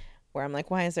 Where I'm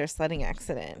like, why is there a sledding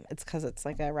accident? It's because it's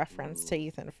like a reference to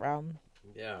Ethan Frome.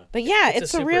 Yeah. But yeah,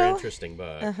 it's a super real interesting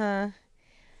book.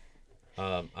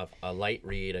 A light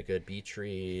read, a good beach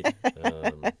read,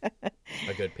 a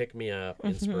good pick-me-up,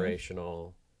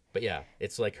 inspirational. But yeah,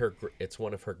 it's like it's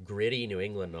one of her gritty New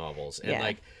England novels. And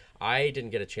like, I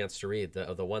didn't get a chance to read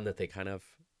the one that they kind of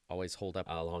always hold up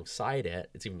alongside it.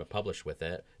 It's even been published with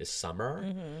it, is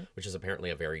Summer, which is apparently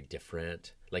a very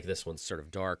different, like this one's sort of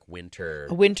dark winter.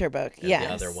 A winter book, yes.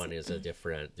 The other one is a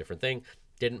different thing.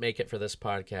 Didn't make it for this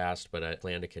podcast, but I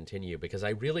plan to continue because I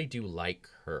really do like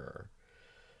her.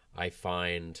 I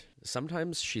find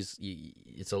sometimes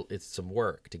it's some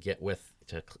work to get with,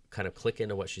 to kind of click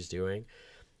into what she's doing.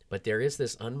 But there is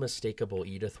this unmistakable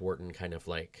Edith Wharton kind of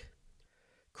like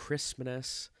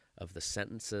crispness of the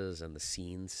sentences and the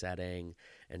scene setting,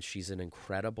 and she's an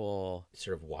incredible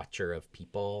sort of watcher of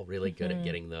people, really good at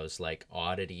getting those like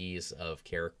oddities of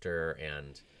character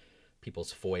and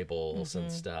people's foibles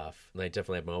and stuff. And I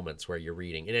definitely have moments where you're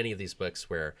reading in any of these books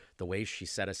where the way she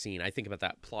set a scene, I think about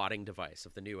that plotting device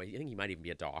of the new, I think he might even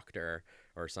be a doctor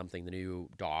or something, the new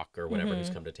doc or whatever who's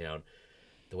come to town.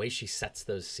 The way she sets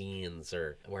those scenes,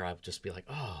 or where I'll just be like,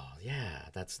 oh yeah,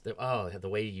 the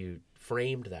way you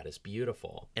framed that is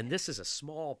beautiful. And this is a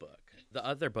small book. The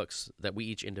other books that we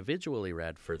each individually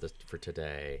read for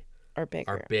today Are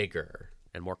bigger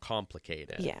and more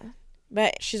complicated. Yeah.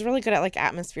 But she's really good at like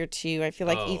atmosphere too. I feel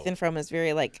like Oh. Ethan Frome is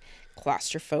very like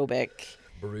claustrophobic.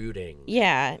 Brooding.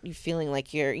 Yeah, you feeling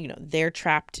like you're, they're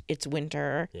trapped. It's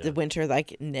winter. Yeah. The winter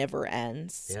like never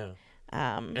ends. Yeah.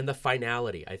 And the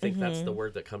finality. I think that's the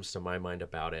word that comes to my mind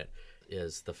about it,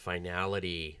 is the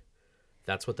finality.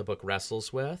 That's what the book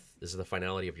wrestles with, is the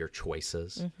finality of your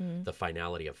choices, the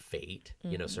finality of fate,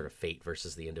 sort of fate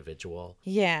versus the individual.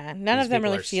 Yeah, none These of them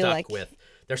people really are feel stuck like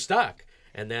they're stuck.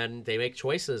 And then they make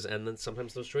choices, and then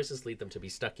sometimes those choices lead them to be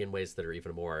stuck in ways that are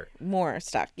even more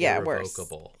stuck. Yeah, worse.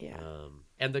 irrevocable. Yeah.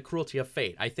 And the cruelty of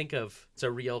fate. I think it's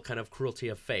a real kind of cruelty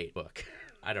of fate book.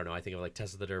 I don't know. I think of like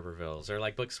Tess of the D'Urbervilles, or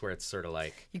like books where it's sort of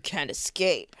like, You can't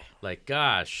escape. like,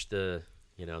 gosh,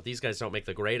 these guys don't make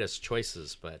the greatest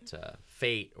choices, but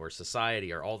fate or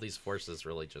society or all these forces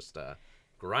really just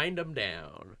grind them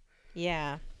down.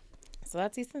 Yeah. So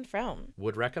that's Ethan Frome.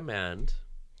 Would recommend.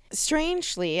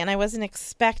 Strangely, and I wasn't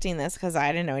expecting this because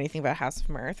I didn't know anything about House of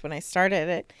Mirth when I started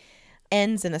it,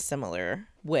 ends in a similar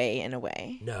way, in a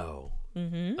way. No.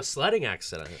 A sledding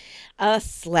accident. A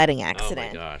sledding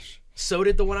accident. Oh my gosh. So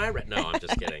did the one I read. No, I'm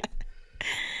just kidding.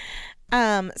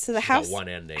 So the Got one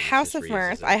ending. It's House just of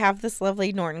Mirth, reuses it. I have this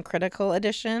lovely Norton Critical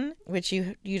edition, which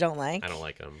you don't like. I don't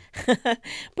like them. But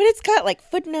it's got like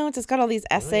footnotes. It's got all these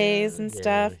essays and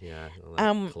stuff. Yeah, all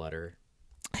that clutter.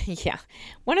 Yeah.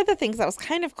 One of the things that was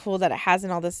kind of cool that it has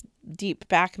in all this deep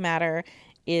back matter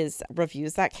is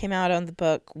reviews that came out on the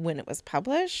book when it was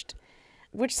published,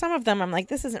 which some of them I'm like,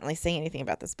 this isn't really saying anything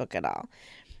about this book at all.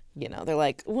 They're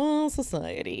like, well,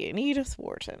 society and Edith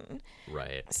Wharton.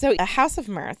 Right. So A House of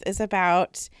Mirth is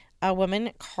about a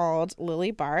woman called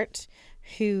Lily Bart,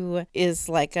 who is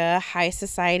like a high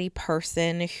society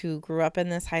person who grew up in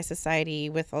this high society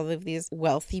with all of these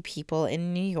wealthy people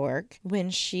in New York. When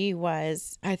she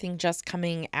was, I think, just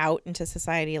coming out into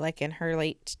society, like in her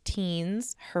late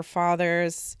teens, her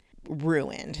father's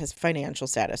ruined. His financial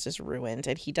status is ruined,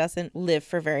 and he doesn't live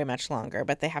for very much longer,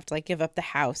 but they have to like give up the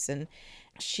house, and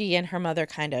she and her mother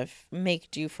kind of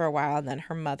make do for a while, and then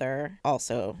her mother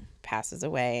also passes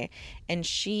away. And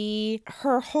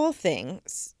her whole thing,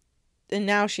 and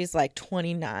now she's like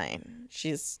 29.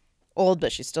 She's old,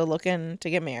 but she's still looking to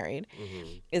get married,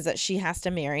 is that she has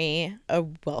to marry a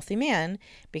wealthy man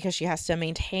because she has to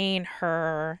maintain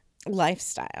her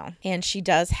lifestyle. And she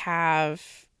does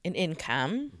have an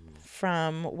income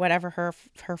from whatever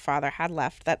her father had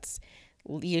left that's,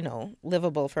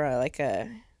 livable for like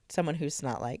someone who's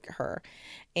not like her.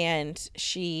 And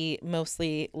she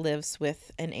mostly lives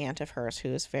with an aunt of hers who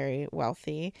is very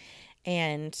wealthy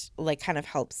and like kind of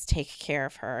helps take care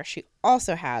of her. She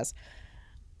also has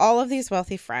all of these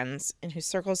wealthy friends in whose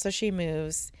circles so she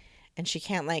moves, and she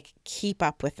can't like keep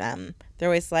up with them. They're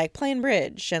always like playing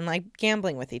bridge and like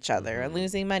gambling with each other and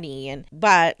losing money,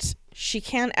 but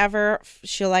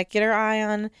she'll like get her eye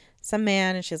on some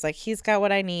man, and she's like, he's got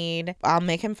what I need. I'll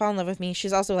make him fall in love with me.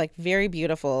 She's also like very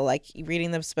beautiful. Like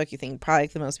reading this book, you think probably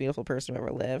like the most beautiful person who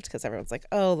ever lived, because everyone's like,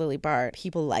 oh, Lily Bart.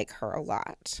 People like her a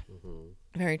lot.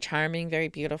 Very charming, very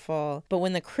beautiful. But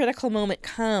when the critical moment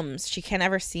comes, she can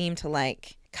never seem to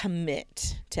like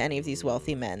commit to any of these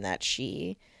wealthy men that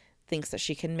she thinks that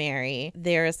she can marry.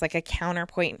 There's like a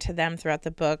counterpoint to them throughout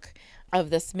the book of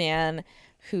this man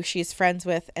who she's friends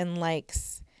with and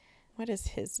likes. What is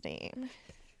his name?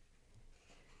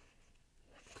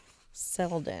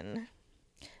 Selden.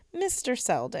 Mr.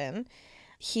 Selden.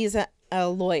 He's a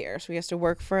lawyer, so he has to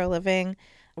work for a living,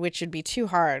 which would be too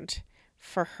hard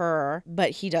for her,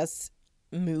 but he does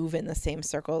move in the same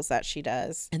circles that she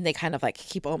does, and they kind of like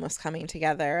keep almost coming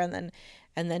together, and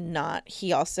then not.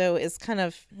 He also is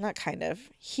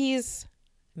he's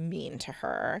mean to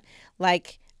her.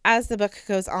 Like as the book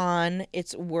goes on,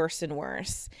 it's worse and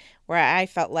worse, where I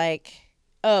felt like,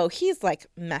 oh, he's like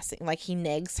messing, like he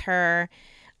nags her.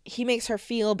 He makes her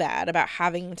feel bad about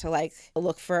having to like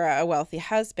look for a wealthy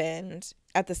husband.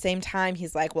 At the same time,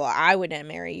 he's like, well, I wouldn't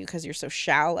marry you because you're so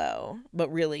shallow,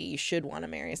 but really you should want to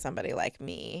marry somebody like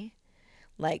me.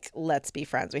 Like, let's be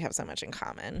friends. We have so much in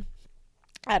common.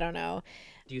 I don't know.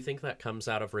 Do you think that comes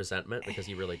out of resentment because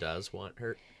he really does want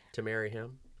her to marry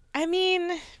him? I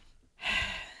mean,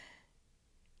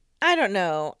 I don't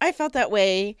know. I felt that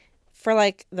way for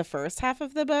like the first half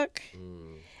of the book.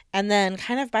 And then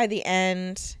kind of by the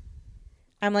end,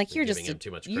 I'm like, You're giving him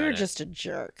too much you're credit. just a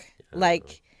jerk.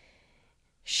 Like,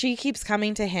 she keeps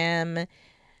coming to him,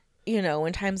 you know,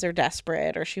 when times are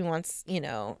desperate, or she wants, you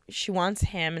know, she wants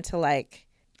him to, like,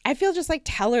 I feel just like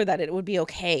tell her that it would be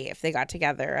okay if they got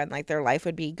together and like their life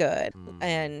would be good.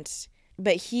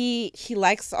 But he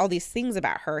likes all these things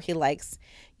about her. He likes,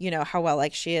 you know, how well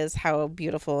like she is, how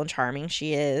beautiful and charming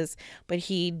she is, but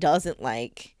he doesn't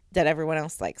like that everyone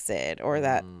else likes it, or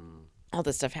that all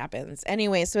this stuff happens.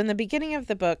 Anyway, so in the beginning of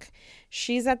the book,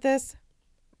 she's at this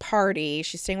party.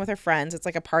 She's staying with her friends. It's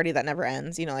like a party that never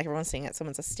ends, you know, like everyone's staying at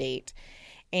someone's estate.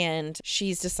 And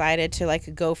she's decided to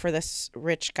like go for this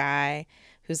rich guy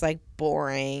who's like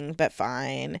boring but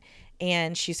fine.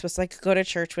 And she's supposed to like go to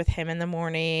church with him in the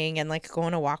morning and like go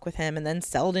on a walk with him. And then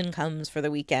Selden comes for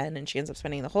the weekend and she ends up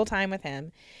spending the whole time with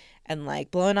him and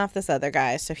like blowing off this other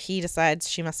guy. So he decides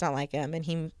she must not like him and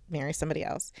he marries somebody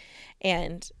else.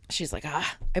 And she's like,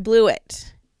 I blew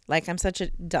it. Like, I'm such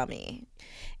a dummy.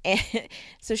 And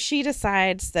so she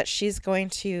decides that she's going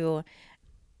to,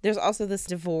 there's also this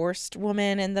divorced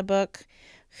woman in the book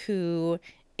who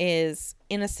is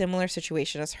in a similar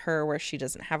situation as her, where she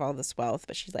doesn't have all this wealth,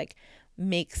 but she like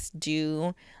makes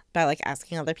do by like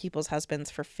asking other people's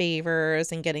husbands for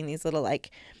favors and getting these little like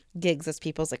gigs as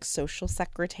people's like social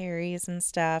secretaries and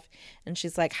stuff. And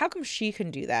she's like, how come she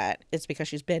can do that? It's because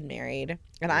she's been married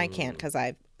and I can't because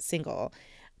I'm single.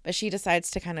 But she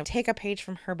decides to kind of take a page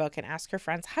from her book and ask her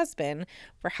friend's husband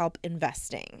for help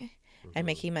investing and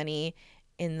making money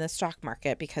in the stock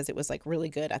market, because it was like really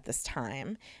good at this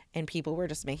time and people were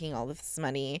just making all of this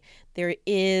money. There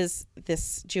is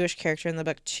this Jewish character in the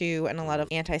book too, and a lot of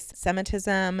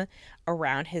anti-Semitism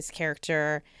around his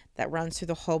character that runs through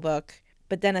the whole book.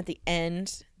 But then at the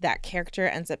end, that character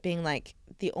ends up being like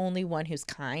the only one who's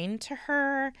kind to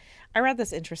her. I read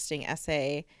this interesting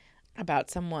essay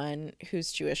about someone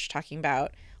who's Jewish talking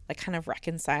about like kind of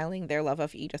reconciling their love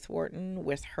of Edith Wharton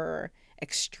with her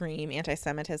extreme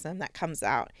anti-Semitism that comes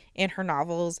out in her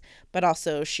novels, but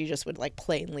also she just would like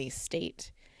plainly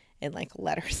state in like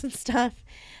letters and stuff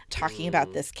talking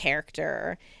about this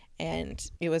character. And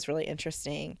it was really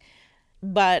interesting.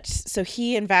 But so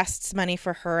he invests money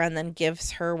for her and then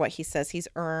gives her what he says he's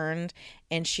earned.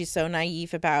 And she's so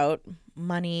naive about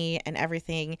money and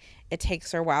everything. It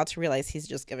takes her a while to realize he's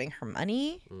just giving her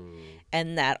money.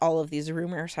 And that all of these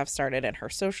rumors have started in her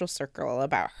social circle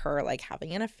about her like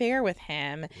having an affair with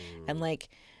him and like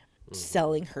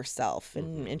selling herself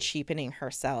and cheapening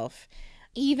herself.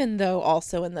 Even though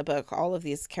also in the book, all of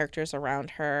these characters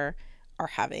around her are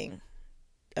having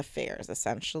affairs,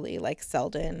 essentially. Like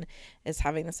Selden is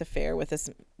having this affair with this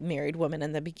married woman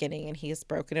in the beginning and he's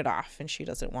broken it off and she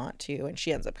doesn't want to, and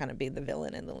she ends up kind of being the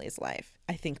villain in Lily's life,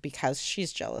 I think, because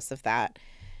she's jealous of that.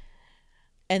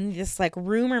 And this like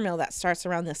rumor mill that starts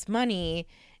around this money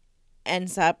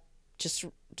ends up just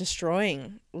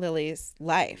destroying Lily's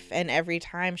life. And every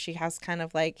time she has kind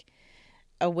of like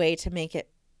a way to make it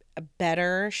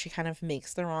better, she kind of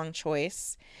makes the wrong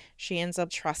choice. She ends up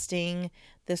trusting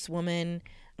this woman,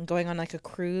 going on like a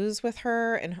cruise with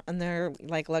her and on their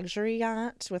like luxury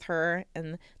yacht with her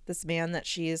and this man that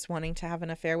she's wanting to have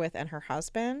an affair with and her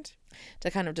husband,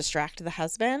 to kind of distract the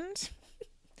husband.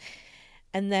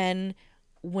 And then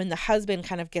when the husband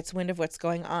kind of gets wind of what's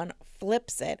going on,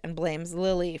 flips it and blames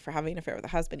Lily for having an affair with the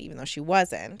husband, even though she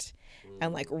wasn't,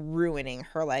 and like ruining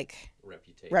her like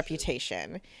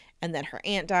reputation. And then her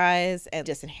aunt dies and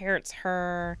disinherits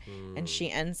her, and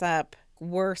she ends up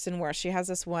worse and worse. She has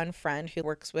this one friend who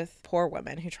works with poor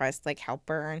women who tries to like help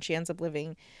her, and she ends up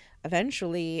living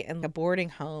eventually in a boarding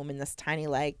home in this tiny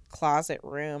like closet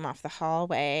room off the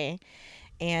hallway.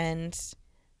 And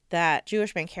that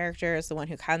Jewish main character is the one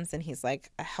who comes and he's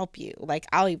like, I help you, like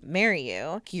I'll marry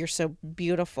you, you're so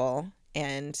beautiful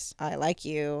and I like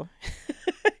you.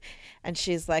 And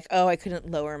she's like, oh, I couldn't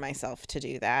lower myself to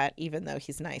do that, even though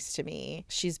he's nice to me.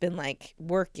 She's been like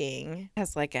working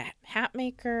as like a hat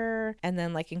maker and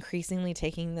then like increasingly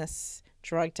taking this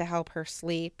drug to help her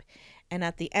sleep. And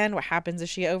at the end, what happens is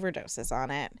she overdoses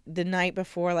on it. The night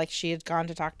before, like she had gone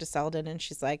to talk to Selden and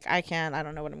she's like, I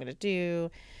don't know what I'm going to do,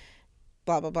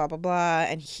 blah, blah, blah, blah, blah.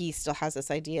 And he still has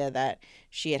this idea that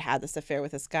she had this affair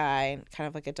with this guy, kind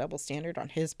of like a double standard on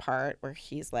his part where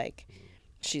he's like,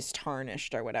 she's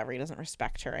tarnished or whatever. He doesn't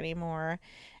respect her anymore.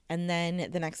 And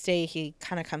then the next day he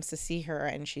kind of comes to see her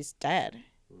and she's dead.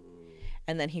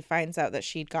 And then he finds out that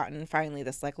she'd gotten finally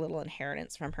this like little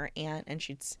inheritance from her aunt, and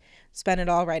she'd spent it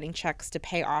all writing checks to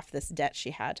pay off this debt she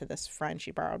had to this friend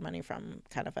she borrowed money from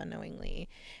kind of unknowingly.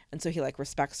 And so he like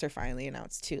respects her finally, and now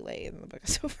it's too late and the book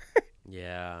is over.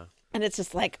 Yeah. And it's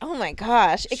just like, oh my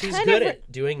gosh. She's good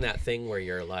at doing that thing where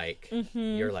you're like,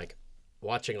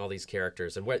 watching all these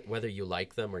characters, and whether you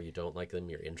like them or you don't like them,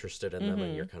 you're interested in them,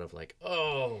 and you're kind of like,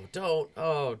 don't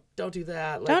do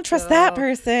that. Don't trust that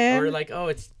person. Or like,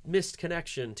 it's missed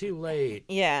connection, too late.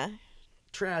 Yeah.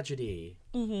 Tragedy.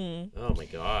 Oh my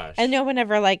gosh. And no one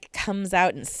ever like comes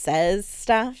out and says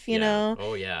stuff, you know?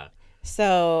 Oh yeah.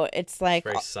 So it's like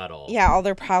very subtle. Yeah, all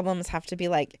their problems have to be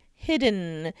like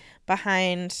hidden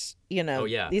behind,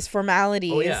 these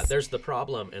formalities. Oh yeah, there's the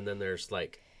problem, and then there's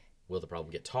like, will the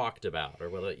problem get talked about, or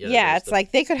will it? It's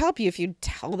like they could help you if you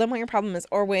tell them what your problem is.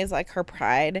 Or ways like her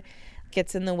pride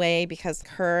gets in the way because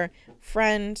her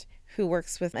friend who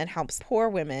works with and helps poor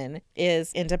women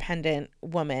is independent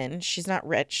woman. She's not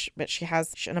rich, but she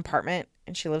has an apartment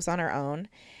and she lives on her own.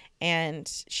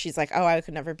 And she's like, I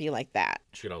could never be like that.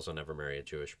 She could also never marry a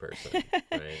Jewish person,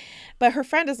 right? But her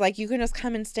friend is like, you can just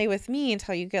come and stay with me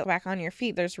until you get back on your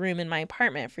feet. There's room in my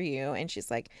apartment for you. And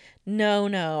she's like,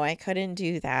 no, I couldn't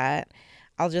do that.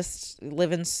 I'll just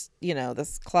live in,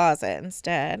 this closet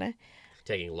instead.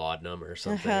 Taking laudanum or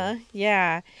something.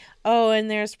 Yeah. Oh, and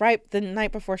there's right the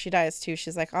night before she dies too.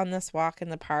 She's like on this walk in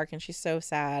the park and she's so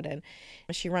sad. And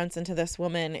she runs into this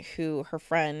woman who her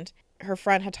friend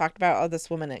had talked about, this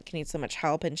woman that can need so much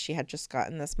help, and she had just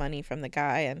gotten this money from the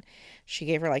guy, and she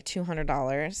gave her like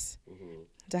 $200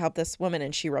 to help this woman,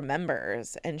 and she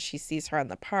remembers, and she sees her in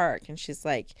the park, and she's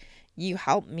like, you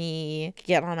helped me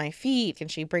get on my feet.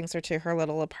 And she brings her to her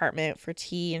little apartment for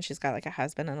tea, and she's got like a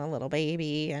husband and a little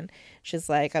baby, and she's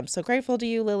like, I'm so grateful to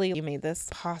you, Lily. You made this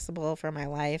possible for my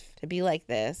life to be like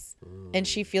this. And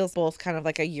she feels both kind of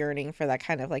like a yearning for that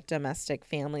kind of like domestic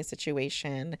family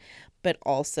situation, but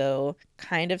also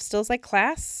kind of still like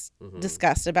class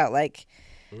disgust about like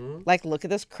look at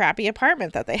this crappy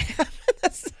apartment that they have.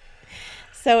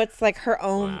 So it's like her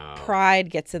own pride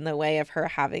gets in the way of her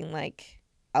having like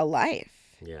a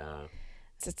life. Yeah.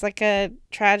 It's like a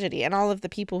tragedy. And all of the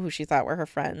people who she thought were her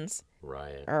friends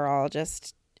are all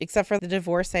just, except for the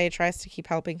divorcee tries to keep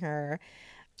helping her.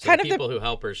 So kind the people who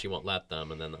help her, she won't let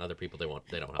them, and then the other people they don't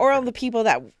help her. Or all the people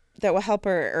that will help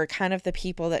her are kind of the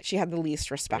people that she had the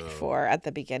least respect for at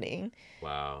the beginning.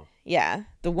 Wow. Yeah.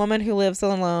 The woman who lives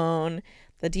alone,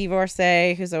 the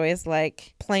divorcee who's always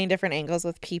like playing different angles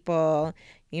with people,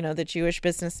 the Jewish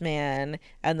businessman,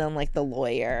 and then like the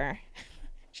lawyer.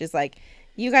 She's like,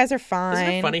 you guys are fine.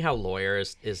 Isn't it funny how lawyer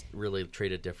is really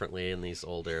treated differently in these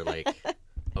older, like,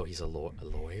 he's a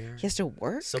lawyer? He has to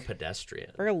work? So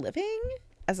pedestrian. For a living?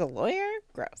 As a lawyer?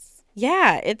 Gross.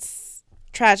 Yeah, it's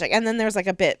tragic. And then there's like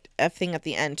a thing at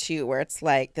the end too, where it's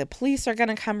like the police are going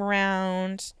to come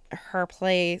around her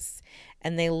place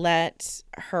and they let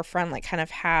her friend like kind of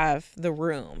have the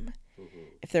room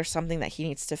if there's something that he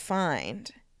needs to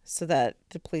find so that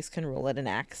the police can rule it an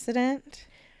accident.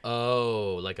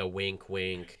 Oh, like a wink,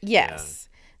 wink. Yes.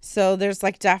 Yeah. So there's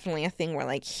like definitely a thing where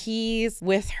like he's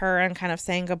with her and kind of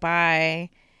saying goodbye,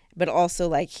 but also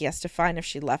like he has to find if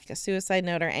she left a suicide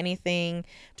note or anything.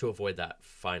 To avoid that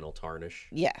final tarnish.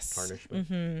 Yes.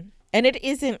 Tarnishment. And it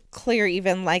isn't clear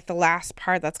even like the last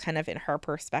part that's kind of in her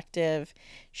perspective.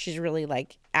 She's really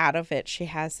like out of it. She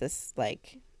has this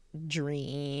like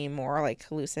dream or like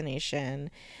hallucination.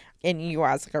 And you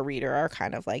as like a reader are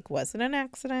kind of like, was it an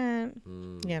accident?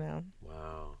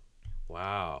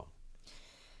 Wow.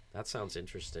 That sounds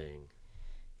interesting.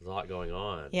 There's a lot going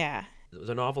on. Yeah.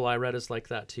 The novel I read is like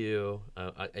that too.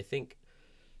 I think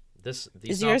these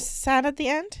is yours sad at the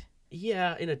end?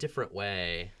 Yeah, in a different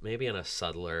way, maybe in a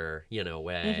subtler,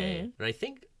 way. And I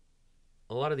think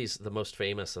a lot of the most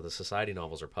famous of the society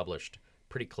novels are published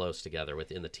pretty close together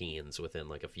within the teens, within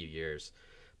like a few years.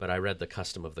 But I read The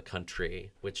Custom of the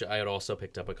Country, which I had also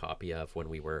picked up a copy of when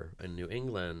we were in New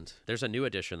England. There's a new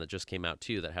edition that just came out,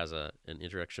 too, that has an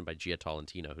introduction by Gia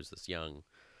Tolentino, who's this young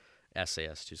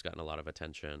essayist who's gotten a lot of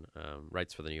attention,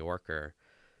 writes for The New Yorker.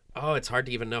 Oh, it's hard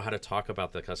to even know how to talk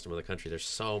about The Custom of the Country. There's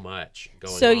so much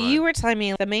going on. So you were telling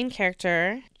me the main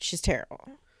character, she's terrible.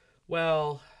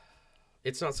 Well,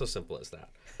 it's not so simple as that.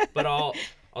 But I'll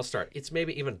start. It's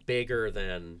maybe even bigger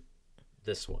than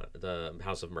this one, The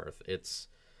House of Mirth.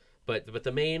 But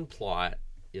the main plot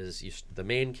is the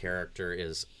main character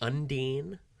is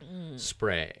Undine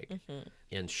Sprague,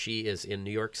 and she is in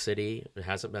New York City.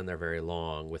 Hasn't been there very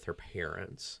long with her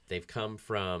parents. They've come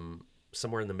from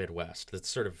somewhere in the Midwest. That's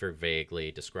sort of very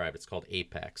vaguely described. It's called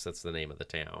Apex. That's the name of the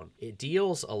town. It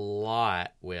deals a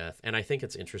lot with, and I think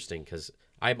it's interesting because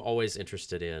I'm always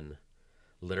interested in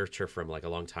literature from like a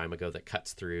long time ago that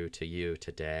cuts through to you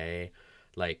today.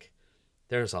 Like,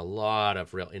 there's a lot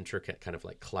of real intricate kind of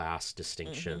like class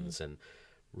distinctions and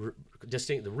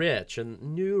the rich and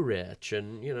new rich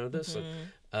and this.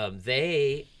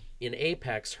 They, in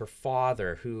Apex, her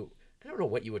father, who, I don't know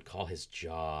what you would call his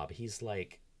job. He's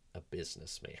like a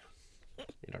businessman.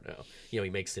 I don't know. He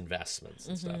makes investments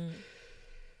and stuff.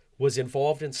 Was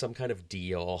involved in some kind of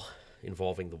deal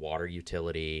involving the water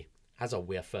utility, has a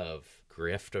whiff of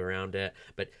grift around it,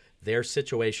 but their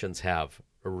situations have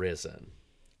arisen.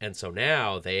 And so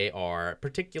now they are,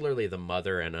 particularly the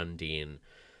mother and Undine,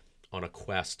 on a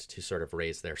quest to sort of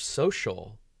raise their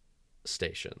social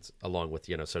stations along with,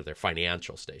 sort of their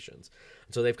financial stations.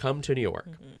 And so they've come to New York.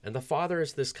 And the father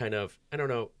is this kind of, I don't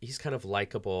know, he's kind of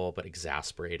likable but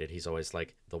exasperated. He's always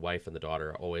like, the wife and the daughter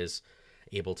are always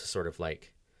able to sort of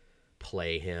like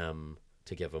play him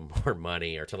to give him more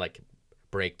money or to like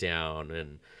break down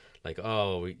and like,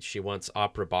 oh, she wants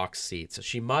opera box seats.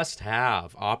 She must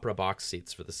have opera box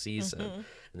seats for the season.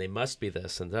 And they must be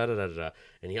this and da-da-da-da.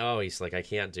 And he's like, I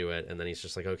can't do it. And then he's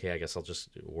just like, okay, I guess I'll just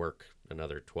work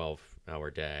another 12-hour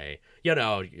day.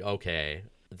 Okay.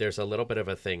 There's a little bit of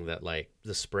a thing that like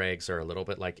the Spriggs are a little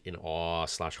bit like in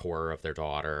awe/horror of their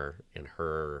daughter and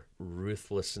her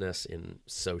ruthlessness in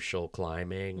social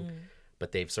climbing.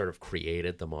 But they've sort of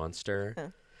created the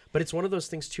monster. But it's one of those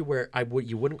things, too, where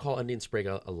you wouldn't call Undine Sprigg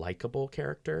a likable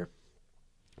character,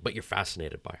 but you're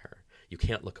fascinated by her. You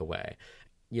can't look away.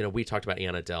 We talked about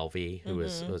Anna Delvey, who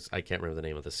was I can't remember the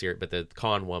name of the series, but the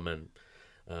con woman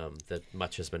that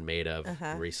much has been made of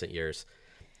in recent years.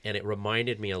 And it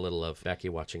reminded me a little of Becky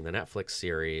watching the Netflix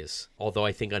series, although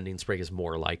I think Undine Sprigg is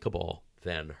more likable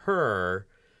than her,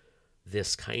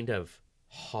 this kind of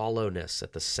hollowness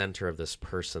at the center of this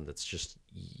person that's just,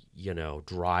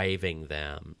 driving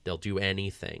them. They'll do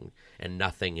anything and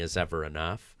nothing is ever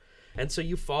enough. And so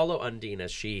you follow Undine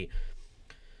as she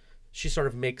sort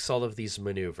of makes all of these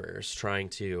maneuvers, trying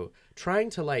to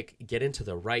like get into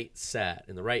the right set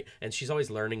and she's always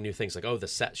learning new things like, oh, the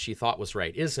set she thought was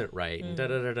right isn't right and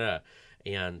da-da-da-da.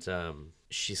 And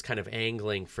she's kind of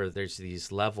angling for, there's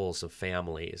these levels of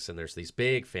families and there's these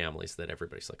big families that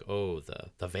everybody's like, oh,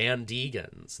 the Van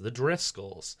Degens, the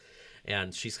Driscolls.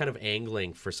 And she's kind of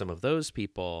angling for some of those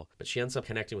people, but she ends up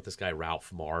connecting with this guy,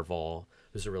 Ralph Marvel,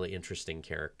 who's a really interesting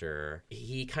character.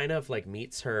 He kind of like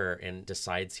meets her and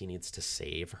decides he needs to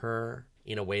save her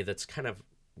in a way that's kind of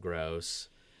gross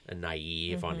and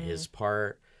naive on his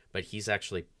part, but he's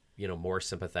actually, more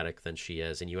sympathetic than she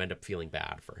is. And you end up feeling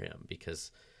bad for him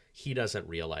because he doesn't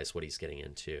realize what he's getting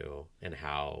into and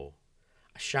how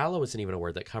shallow isn't even a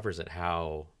word that covers it,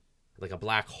 how like a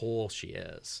black hole she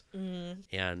is.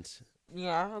 And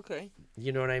yeah, okay.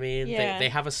 You know what I mean? Yeah. They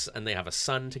have a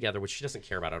son together, which she doesn't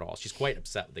care about at all. She's quite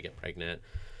upset when they get pregnant.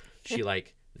 She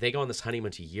they go on this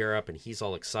honeymoon to Europe and he's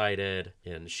all excited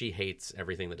and she hates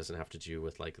everything that doesn't have to do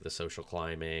with like the social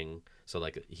climbing. So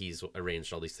like he's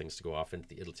arranged all these things to go off into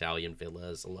the Italian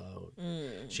villas alone.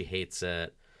 She hates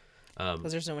it.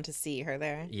 Because there's no one to see her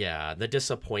there. Yeah. The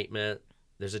disappointment.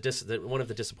 One of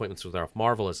the disappointments with Ralph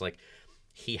Marvel is like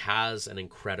he has an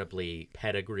incredibly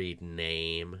pedigreed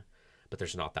name, but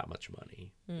there's not that much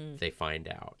money. They find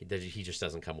out he just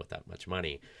doesn't come with that much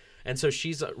money. And so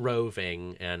she's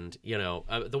roving and,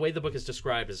 the way the book is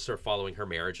described is sort of following her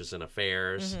marriages and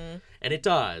affairs. And it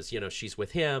does, she's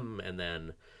with him and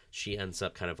then she ends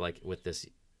up kind of like with this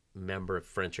member of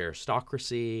French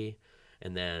aristocracy.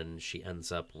 And then she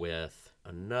ends up with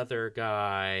another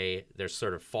guy. There's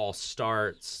sort of false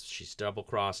starts. She's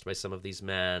double-crossed by some of these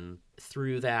men.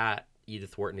 Through that,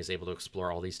 Edith Wharton is able to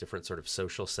explore all these different sort of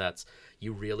social sets.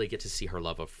 You really get to see her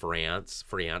love of France.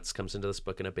 France comes into this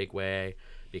book in a big way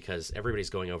because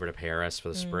everybody's going over to Paris for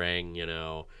the spring,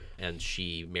 and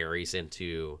she marries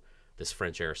into this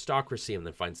French aristocracy and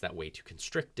then finds that way too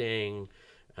constricting,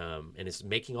 and is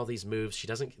making all these moves.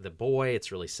 The boy,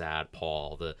 it's really sad,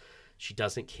 Paul, she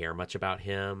doesn't care much about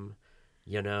him,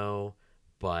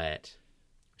 but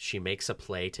she makes a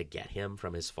play to get him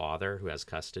from his father who has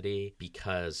custody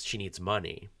because she needs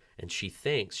money. And she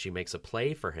thinks she makes a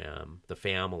play for him. The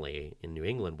family in New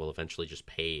England will eventually just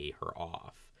pay her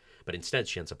off. But instead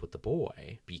she ends up with the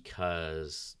boy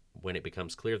because when it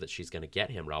becomes clear that she's going to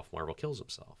get him, Ralph Marvel kills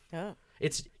himself. Oh.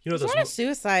 It's, There's a lot of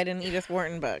suicide in Edith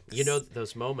Wharton books.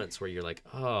 Those moments where you're like,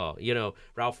 oh,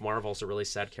 Ralph Marvel's a really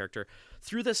sad character.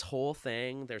 Through this whole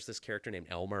thing, there's this character named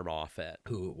Elmer Moffat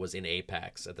who was in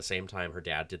Apex at the same time her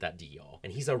dad did that deal.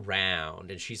 And he's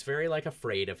around and she's very like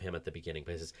afraid of him at the beginning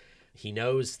because he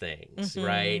knows things,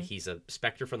 right? He's a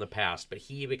specter from the past, but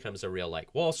he becomes a real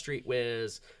like Wall Street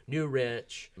whiz, new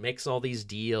rich, makes all these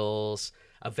deals.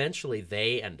 Eventually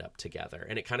they end up together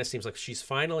and it kind of seems like she's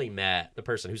finally met the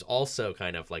person who's also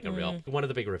kind of like a real, one of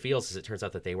the big reveals is it turns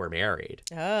out that they were married,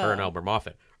 her and Elmer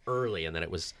Moffat, early, and then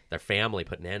it was their family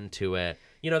put an end to it.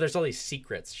 There's all these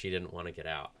secrets she didn't want to get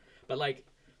out. But like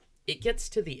it gets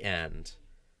to the end.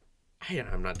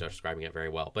 I'm not describing it very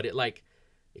well, but it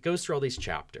goes through all these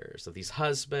chapters of these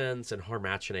husbands and her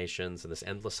machinations and this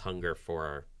endless hunger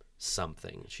for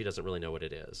something. She doesn't really know what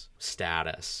it is,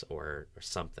 status or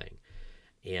something.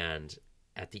 And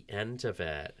at the end of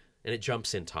it, and it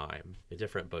jumps in time, in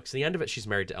different books. At the end of it, she's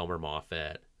married to Elmer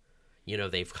Moffat. You know,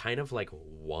 they've kind of like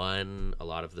won a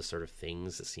lot of the sort of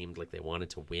things that seemed like they wanted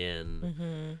to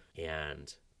win.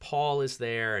 And Paul is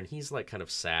there, and he's like kind of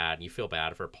sad. And you feel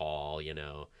bad for Paul, you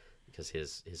know, because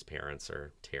his parents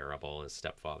are terrible, and his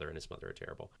stepfather and his mother are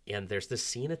terrible. And there's this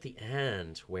scene at the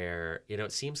end where, you know,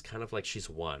 it seems kind of like she's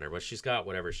won, or what she's got,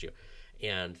 whatever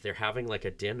and they're having like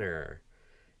a dinner,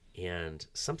 and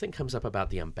something comes up about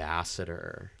the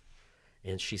ambassador,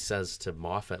 and she says to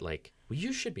Moffat, like, well,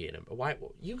 you should be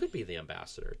you could be the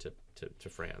ambassador to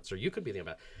France, or you could be the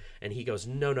ambassador. And he goes,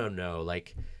 no,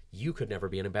 like, you could never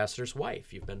be an ambassador's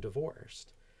wife. You've been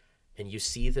divorced. And you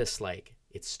see this, like,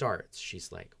 it starts.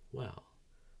 She's like, well,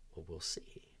 we'll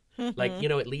see. Like, you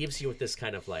know, it leaves you with this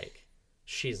kind of like,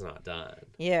 she's not done.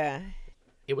 Yeah.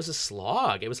 It was a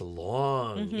slog. It was a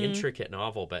long, intricate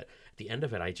novel. But at the end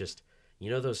of it, you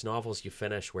know those novels you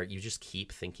finish where you just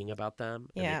keep thinking about them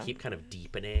and they keep kind of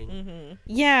deepening?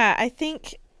 Yeah, I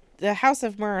think The House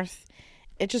of Mirth,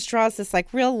 it just draws this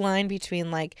like real line between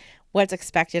like what's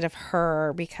expected of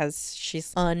her because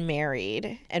she's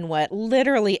unmarried and what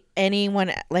literally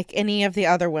anyone, like any of the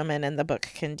other women in the book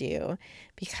can do.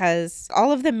 Because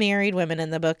all of the married women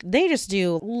in the book, they just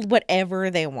do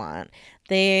whatever they want.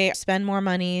 They spend more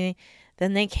money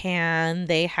than they can.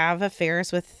 They have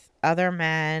affairs with other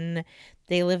men.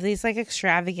 They live these like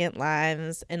extravagant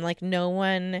lives and like no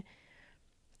one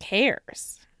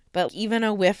cares. But even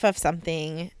a whiff of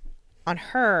something on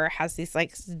her has these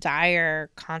like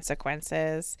dire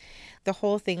consequences. The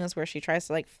whole thing is where she tries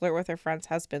to like flirt with her friend's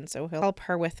husband so he'll help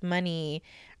her with money.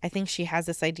 I think she has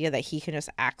this idea that he can just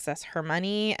access her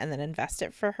money and then invest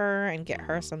it for her and get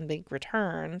her some big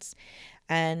returns.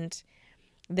 And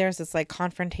there's this like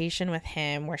confrontation with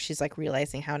him where she's like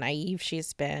realizing how naive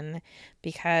she's been,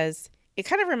 because it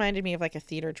kind of reminded me of like a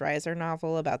Theodore Dreiser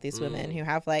novel about these women who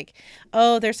have like,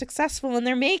 oh, they're successful and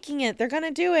they're making it, they're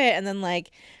gonna do it, and then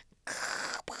like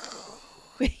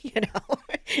you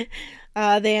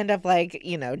know, they end up like,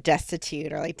 you know,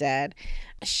 destitute or like dead.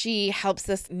 She helps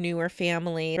this newer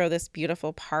family throw this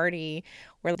beautiful party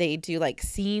where they do like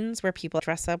scenes where people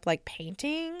dress up like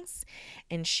paintings,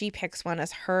 and she picks one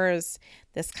as hers,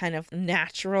 this kind of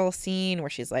natural scene where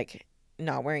she's like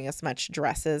not wearing as much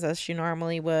dresses as she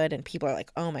normally would, and people are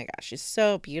like, oh my gosh, she's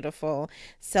so beautiful.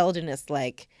 Selden is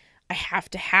like, I have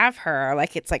to have her.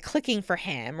 Like, it's like clicking for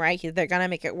him, right? They're gonna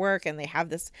make it work, and they have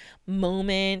this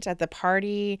moment at the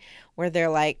party where they're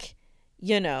like,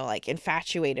 you know, like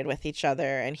infatuated with each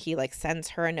other, and he like sends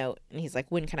her a note and he's like,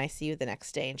 when can I see you the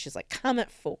next day? And she's like, come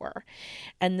at 4.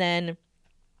 And then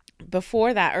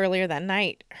before that, earlier that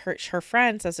night, her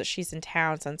friend says that she's in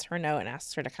town, sends her a note and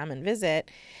asks her to come and visit.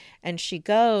 And she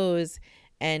goes,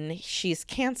 and she's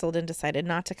canceled and decided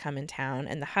not to come in town.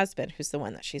 And the husband, who's the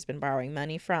one that she's been borrowing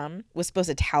money from, was supposed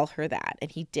to tell her that,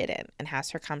 and he didn't, and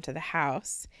has her come to the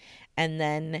house. And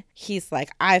then he's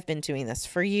like, I've been doing this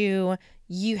for you.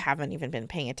 You haven't even been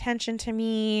paying attention to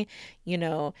me. You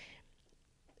know,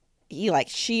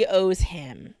 she owes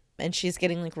him. And she's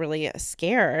getting like really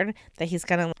scared that he's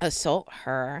going to assault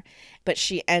her. But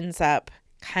she ends up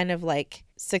kind of like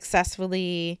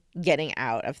successfully getting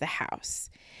out of the house.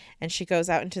 And she goes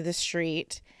out into the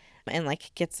street and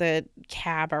like gets a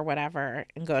cab or whatever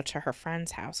and go to her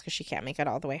friend's house because she can't make it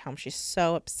all the way home. She's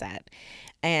so upset.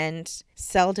 And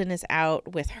Selden is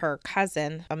out with her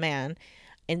cousin, a man,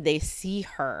 and they see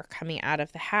her coming out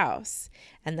of the house.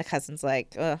 And the cousin's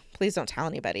like, please don't tell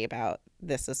anybody about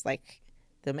this. Is like,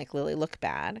 they'll make Lily look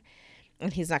bad.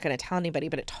 And he's not going to tell anybody,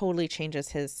 but it totally changes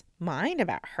his mind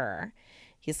about her.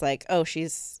 He's like, oh,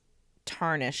 she's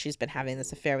tarnished. She's been having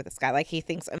this affair with this guy. Like, he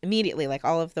thinks immediately like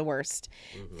all of the worst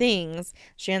things.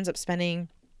 She ends up spending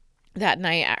that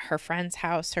night at her friend's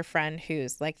house, her friend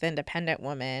who's like the independent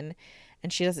woman,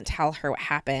 and she doesn't tell her what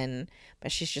happened,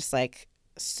 but she's just like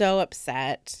so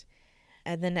upset.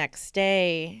 And the next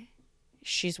day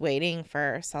she's waiting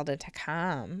for Selden to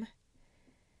come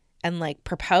and like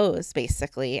propose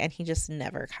basically, and he just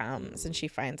never comes. And she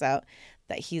finds out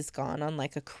that he's gone on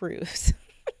like a cruise.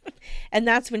 And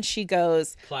that's when she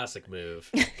goes, classic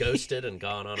move, ghosted and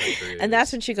gone on a cruise. And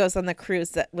that's when she goes on the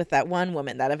cruise with that one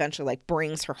woman that eventually like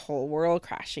brings her whole world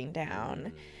crashing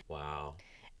down. Wow.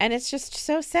 And it's just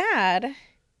so sad.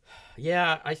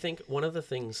 Yeah, I think one of the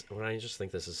things, when I just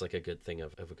think this is like a good thing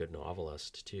of a good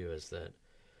novelist too, is that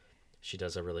she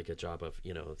does a really good job of,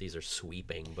 you know, these are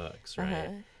sweeping books,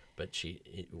 right? but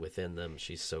within them,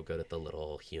 she's so good at the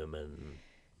little human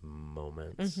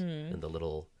moments and the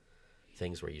little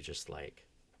things where you just like,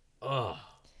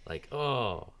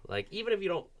 even if you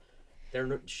don't,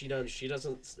 she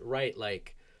doesn't write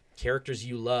like characters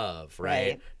you love,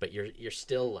 right? But you're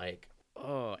still like,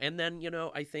 oh. And then,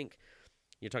 I think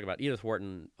you talk about Edith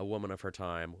Wharton, a woman of her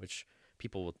time, which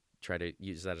people will try to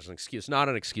use that as an excuse. Not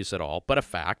an excuse at all, but a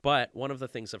fact. But one of the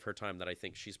things of her time that I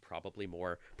think she's probably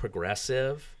more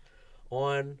progressive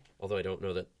on, although I don't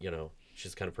know that,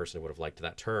 she's the kind of person who would have liked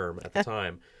that term at the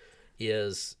time,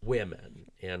 is women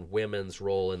and women's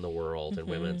role in the world and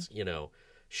women's,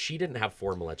 she didn't have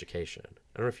formal education.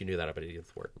 I don't know if you knew that about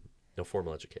Edith Wharton. No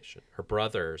formal education. Her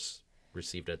brothers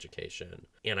received education.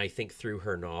 And I think through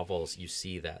her novels, you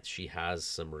see that she has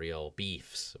some real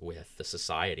beefs with the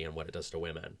society and what it does to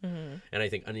women. And I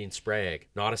think Onion Sprague,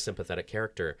 not a sympathetic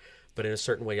character, but in a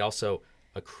certain way also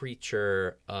a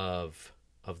creature of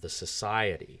the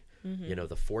society,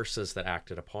 the forces that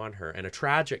acted upon her, and a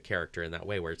tragic character in that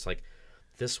way, where it's like,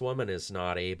 this woman is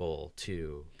not able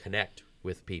to connect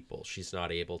with people. She's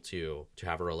not able to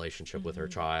have a relationship with her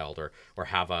child or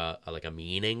have a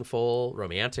meaningful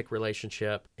romantic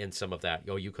relationship. And some of that,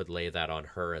 you could lay that on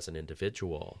her as an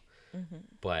individual.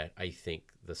 But I think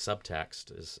the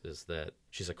subtext is that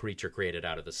she's a creature created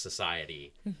out of the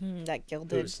society. That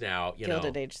gilded, who's now,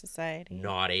 gilded age society.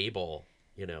 Not able,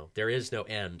 there is no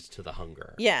end to the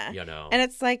hunger. Yeah. And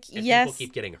it's like, and yes. people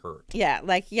keep getting hurt. Yeah.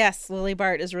 Like, yes, Lily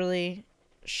Bart is really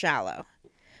shallow.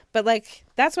 But, like,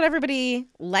 that's what everybody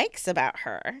likes about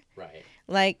her. Right.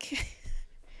 Like...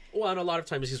 Well, and a lot of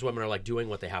times these women are, like, doing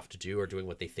what they have to do or doing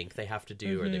what they think they have to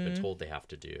do or they've been told they have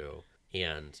to do.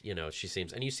 And, she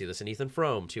seems... And you see this in Ethan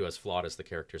Frome, too, as flawed as the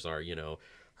characters are,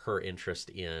 her interest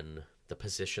in the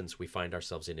positions we find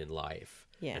ourselves in life.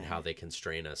 Yeah. And how they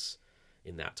constrain us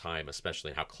in that time,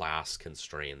 especially, and how class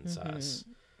constrains us.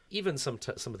 Even some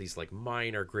of these like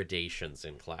minor gradations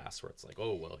in class where it's like,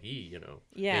 oh, well, he,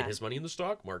 made his money in the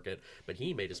stock market, but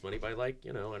he made his money by like,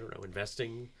 I don't know,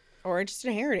 investing. Or just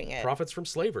inheriting it. Profits from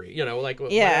slavery, whatever, like.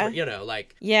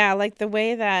 Yeah, like the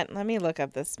way that, let me look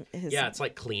up this. It's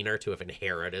like cleaner to have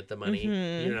inherited the money.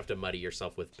 You don't have to muddy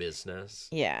yourself with business.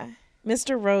 Yeah.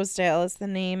 Mr. Rosedale is the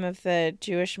name of the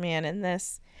Jewish man in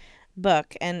this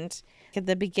book. And at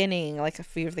the beginning, like a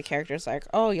few of the characters are like,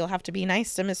 oh, you'll have to be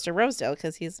nice to Mr. Rosedale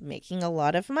because he's making a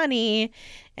lot of money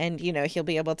and, he'll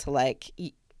be able to like,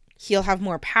 he'll have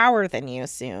more power than you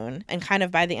soon. And kind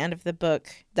of by the end of the book,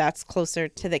 that's closer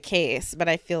to the case. But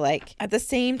I feel like at the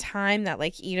same time that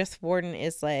like Edith Wharton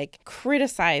is like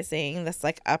criticizing this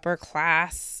like upper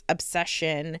class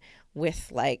obsession with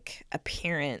like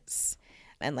appearance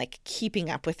and like keeping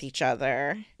up with each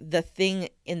other, the thing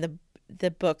in the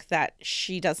book that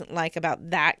she doesn't like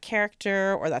about that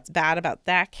character or that's bad about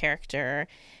that character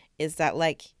is that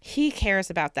like he cares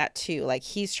about that too. Like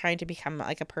he's trying to become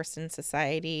like a person in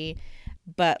society,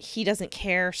 but he doesn't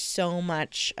care so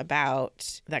much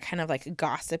about that kind of like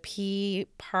gossipy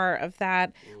part of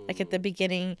that. Like at the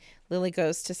beginning, Lily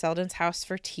goes to Selden's house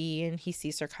for tea and he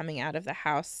sees her coming out of the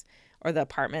house or the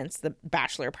apartments, the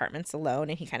bachelor apartments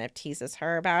alone, and he kind of teases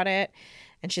her about it.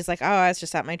 And she's like, oh, I was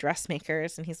just at my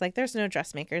dressmaker's. And he's like, there's no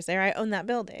dressmakers there. I own that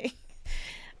building.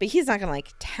 But he's not going to,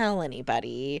 like, tell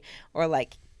anybody. Or,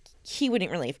 like, he wouldn't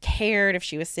really have cared if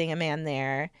she was seeing a man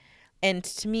there. And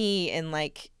to me, in,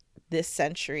 like, this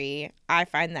century, I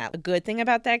find that a good thing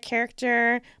about that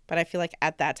character. But I feel like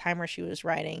at that time where she was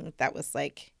writing, that was,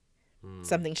 like,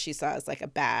 something she saw as, like, a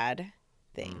bad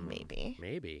thing, maybe.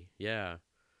 Maybe, yeah.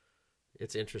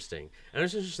 It's interesting. And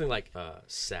it's interesting, like,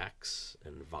 sex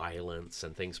and violence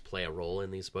and things play a role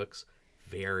in these books.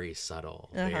 Very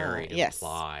subtle, very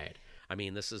implied. I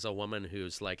mean, this is a woman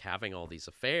who's, like, having all these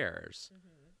affairs.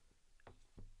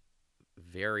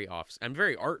 Very off... And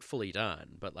very artfully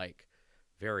done, but, like,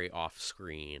 very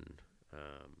off-screen.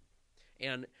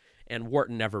 And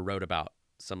Wharton never wrote about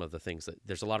some of the things that...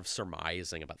 There's a lot of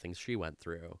surmising about things she went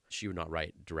through. She would not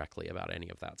write directly about any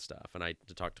of that stuff. And I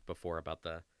talked before about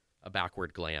A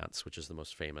Backward Glance, which is the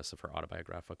most famous of her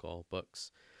autobiographical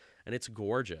books. And it's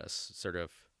gorgeous, sort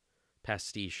of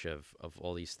pastiche of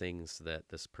all these things that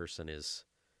this person is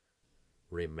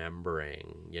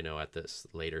remembering, at this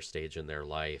later stage in their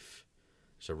life.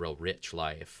 It's a real rich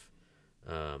life.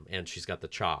 And she's got the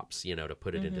chops, to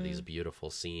put it into these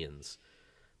beautiful scenes.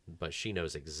 But she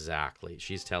knows exactly.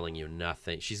 She's telling you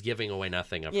nothing. She's giving away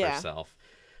nothing of herself.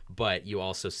 But you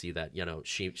also see that,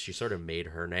 she sort of made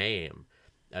her name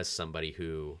as somebody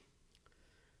who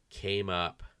came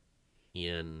up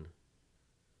in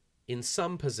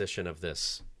some position of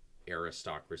this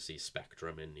aristocracy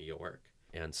spectrum in New York,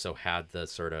 and so had the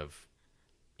sort of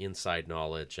inside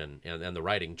knowledge and the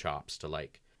writing chops to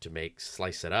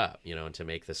slice it up, and to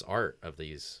make this art of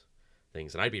these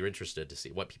things. And I'd be interested to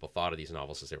see what people thought of these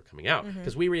novels as they were coming out,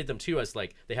 because we read them too as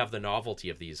like they have the novelty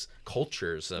of these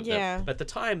cultures of them. But at the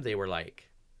time they were like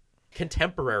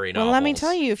contemporary novels. Well, let me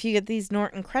tell you, if you get these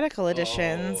Norton Critical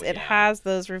editions, it has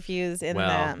those reviews in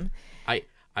them.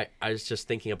 I was just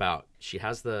thinking about, she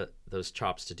has those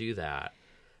chops to do that,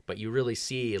 but you really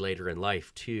see later in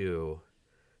life too,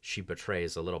 she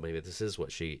betrays a little. Maybe this is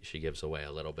what she gives away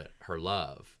a little bit, her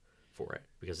love for it,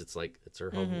 because it's like it's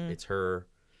her home, it's her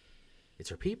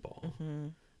people.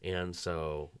 And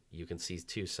so you can see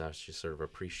too, so she's sort of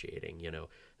appreciating,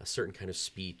 a certain kind of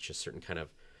speech, a certain kind of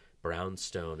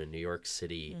brownstone in New York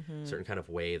City, certain kind of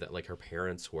way that like her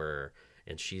parents were,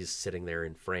 and she's sitting there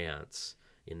in France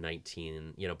in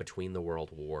between the world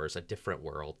wars, a different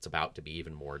world. It's about to be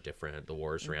even more different. The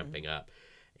war's ramping up,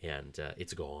 and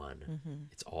it's gone.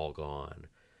 It's all gone.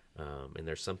 And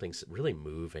there's something really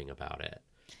moving about it.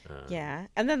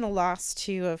 And then the loss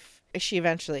too of, she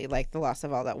eventually, like the loss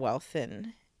of all that wealth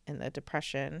in the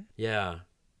Depression.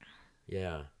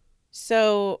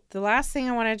 So the last thing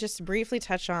I want to just briefly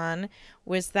touch on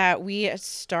was that we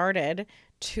started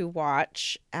to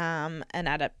watch a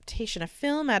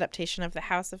film adaptation of The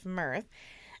House of Mirth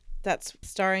that's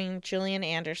starring Gillian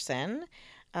Anderson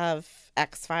of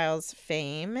X-Files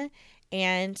fame,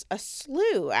 and a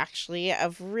slew actually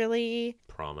of really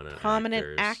prominent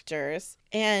actors.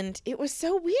 And it was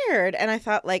so weird. And I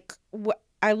thought, like,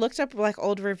 I looked up like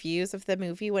old reviews of the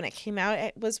movie when it came out.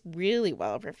 It was really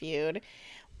well reviewed.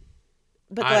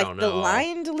 But I don't know. The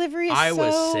line delivery is I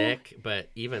was sick, but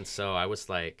even so, I was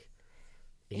like,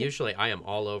 usually I am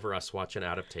all over us watching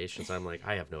adaptations. I'm like,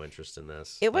 I have no interest in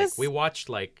this. We watched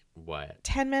like, what?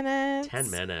 10 minutes.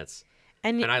 10 minutes.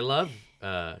 And I love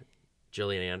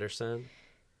Gillian Anderson,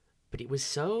 but it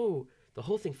was the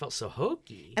whole thing felt so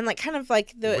hokey. And like kind of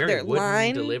like their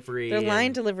line delivery. Their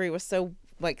line delivery was so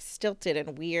like stilted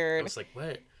and weird. I was like,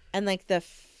 what? And like the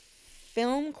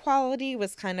film quality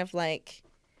was kind of like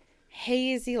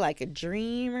hazy, like a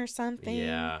dream or something.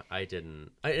 Yeah, I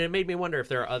didn't. And it made me wonder if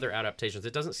there are other adaptations.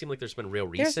 It doesn't seem like there's been real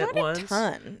recent ones. There's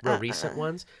not a ton. Real recent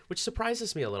ones, which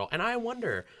surprises me a little. And I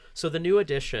wonder, so the new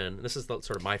edition, this is sort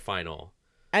of my final.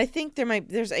 I think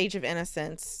there's Age of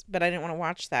Innocence, but I didn't want to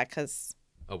watch that because...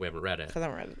 Oh, we haven't read it. Because I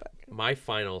haven't read it. My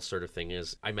final sort of thing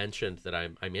is, I mentioned that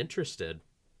I'm interested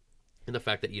in the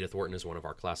fact that Edith Wharton is one of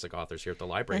our classic authors here at the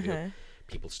library who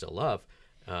people still love.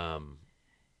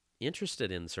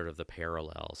 Interested in sort of the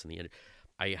parallels and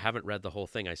I haven't read the whole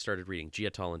thing. I started reading Gia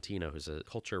Tolentino, who's a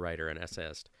culture writer and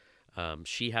essayist.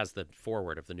 She has the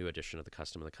foreword of the new edition of The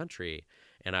Custom of the Country,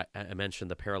 and I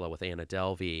mentioned the parallel with Anna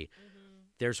Delvey.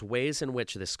 There's ways in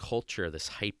which this culture, this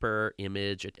hyper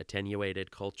image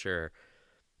attenuated culture,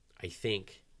 I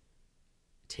think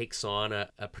takes on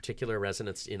a particular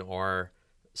resonance in our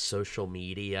social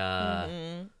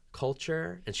media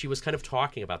culture. And she was kind of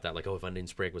talking about that, like, if Undine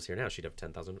Sprague was here now, she'd have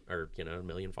 10,000 or 1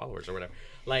 million followers or whatever.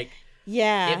 Like,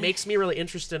 it makes me really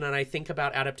interested, and I think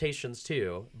about adaptations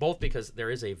too, both because there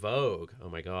is a vogue. Oh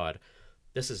my God,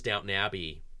 this is Downton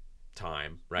Abbey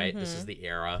time, right? This is the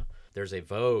era. There's a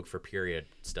vogue for period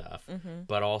stuff,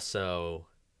 but also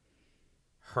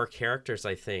her characters,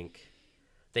 I think,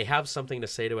 they have something to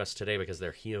say to us today because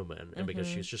they're human and because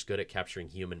she's just good at capturing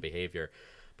human behavior,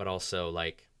 but also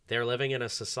like they're living in a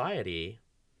society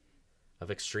of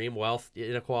extreme wealth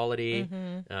inequality,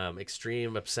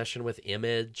 extreme obsession with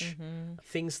image,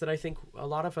 things that I think a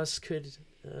lot of us could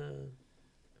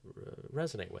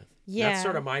resonate with. Yeah. That's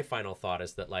sort of my final thought,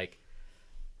 is that like,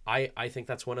 I think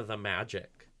that's one of the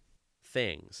magic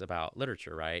things about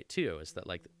literature, right, too, is that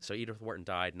like, so Edith Wharton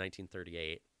died in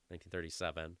 1938,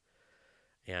 1937,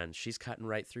 and she's cutting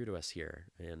right through to us here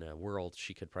in a world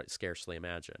she could scarcely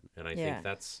imagine. And I think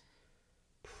that's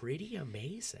pretty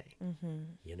amazing,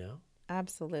 you know?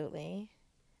 Absolutely.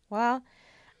 Well,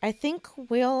 I think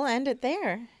we'll end it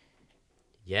there.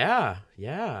 Yeah.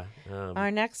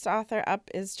 Our next author up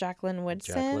is Jacqueline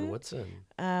Woodson.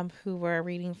 Who we're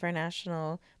reading for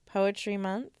National Poetry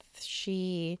Month.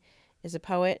 She is a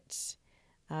poet,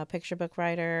 picture book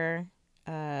writer,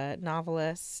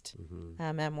 novelist,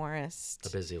 memoirist. A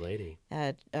busy lady.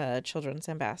 Children's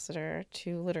ambassador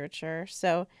to literature.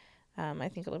 So I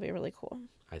think it'll be really cool.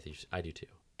 I do too.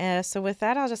 So with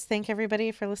that, I'll just thank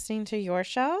everybody for listening to Your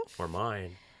Shelf. Or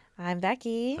mine. I'm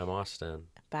Becky. I'm Austin.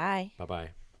 Bye. Bye-bye.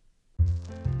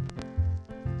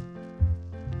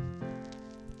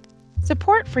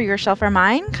 Support for Your Shelf or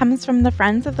Mine comes from the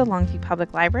Friends of the Longview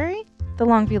Public Library, the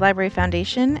Longview Library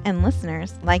Foundation, and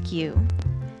listeners like you.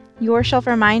 Your Shelf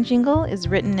or Mine jingle is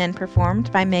written and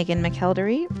performed by Megan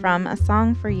McElderry from A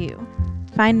Song for You.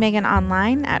 Find Megan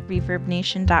online at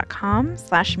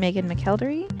reverbnation.com/Megan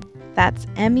McElderry. That's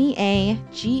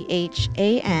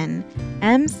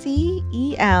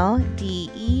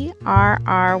MEAGHANMCELDERRY.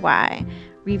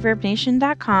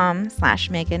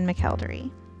 reverbnation.com/Megan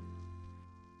McElderry.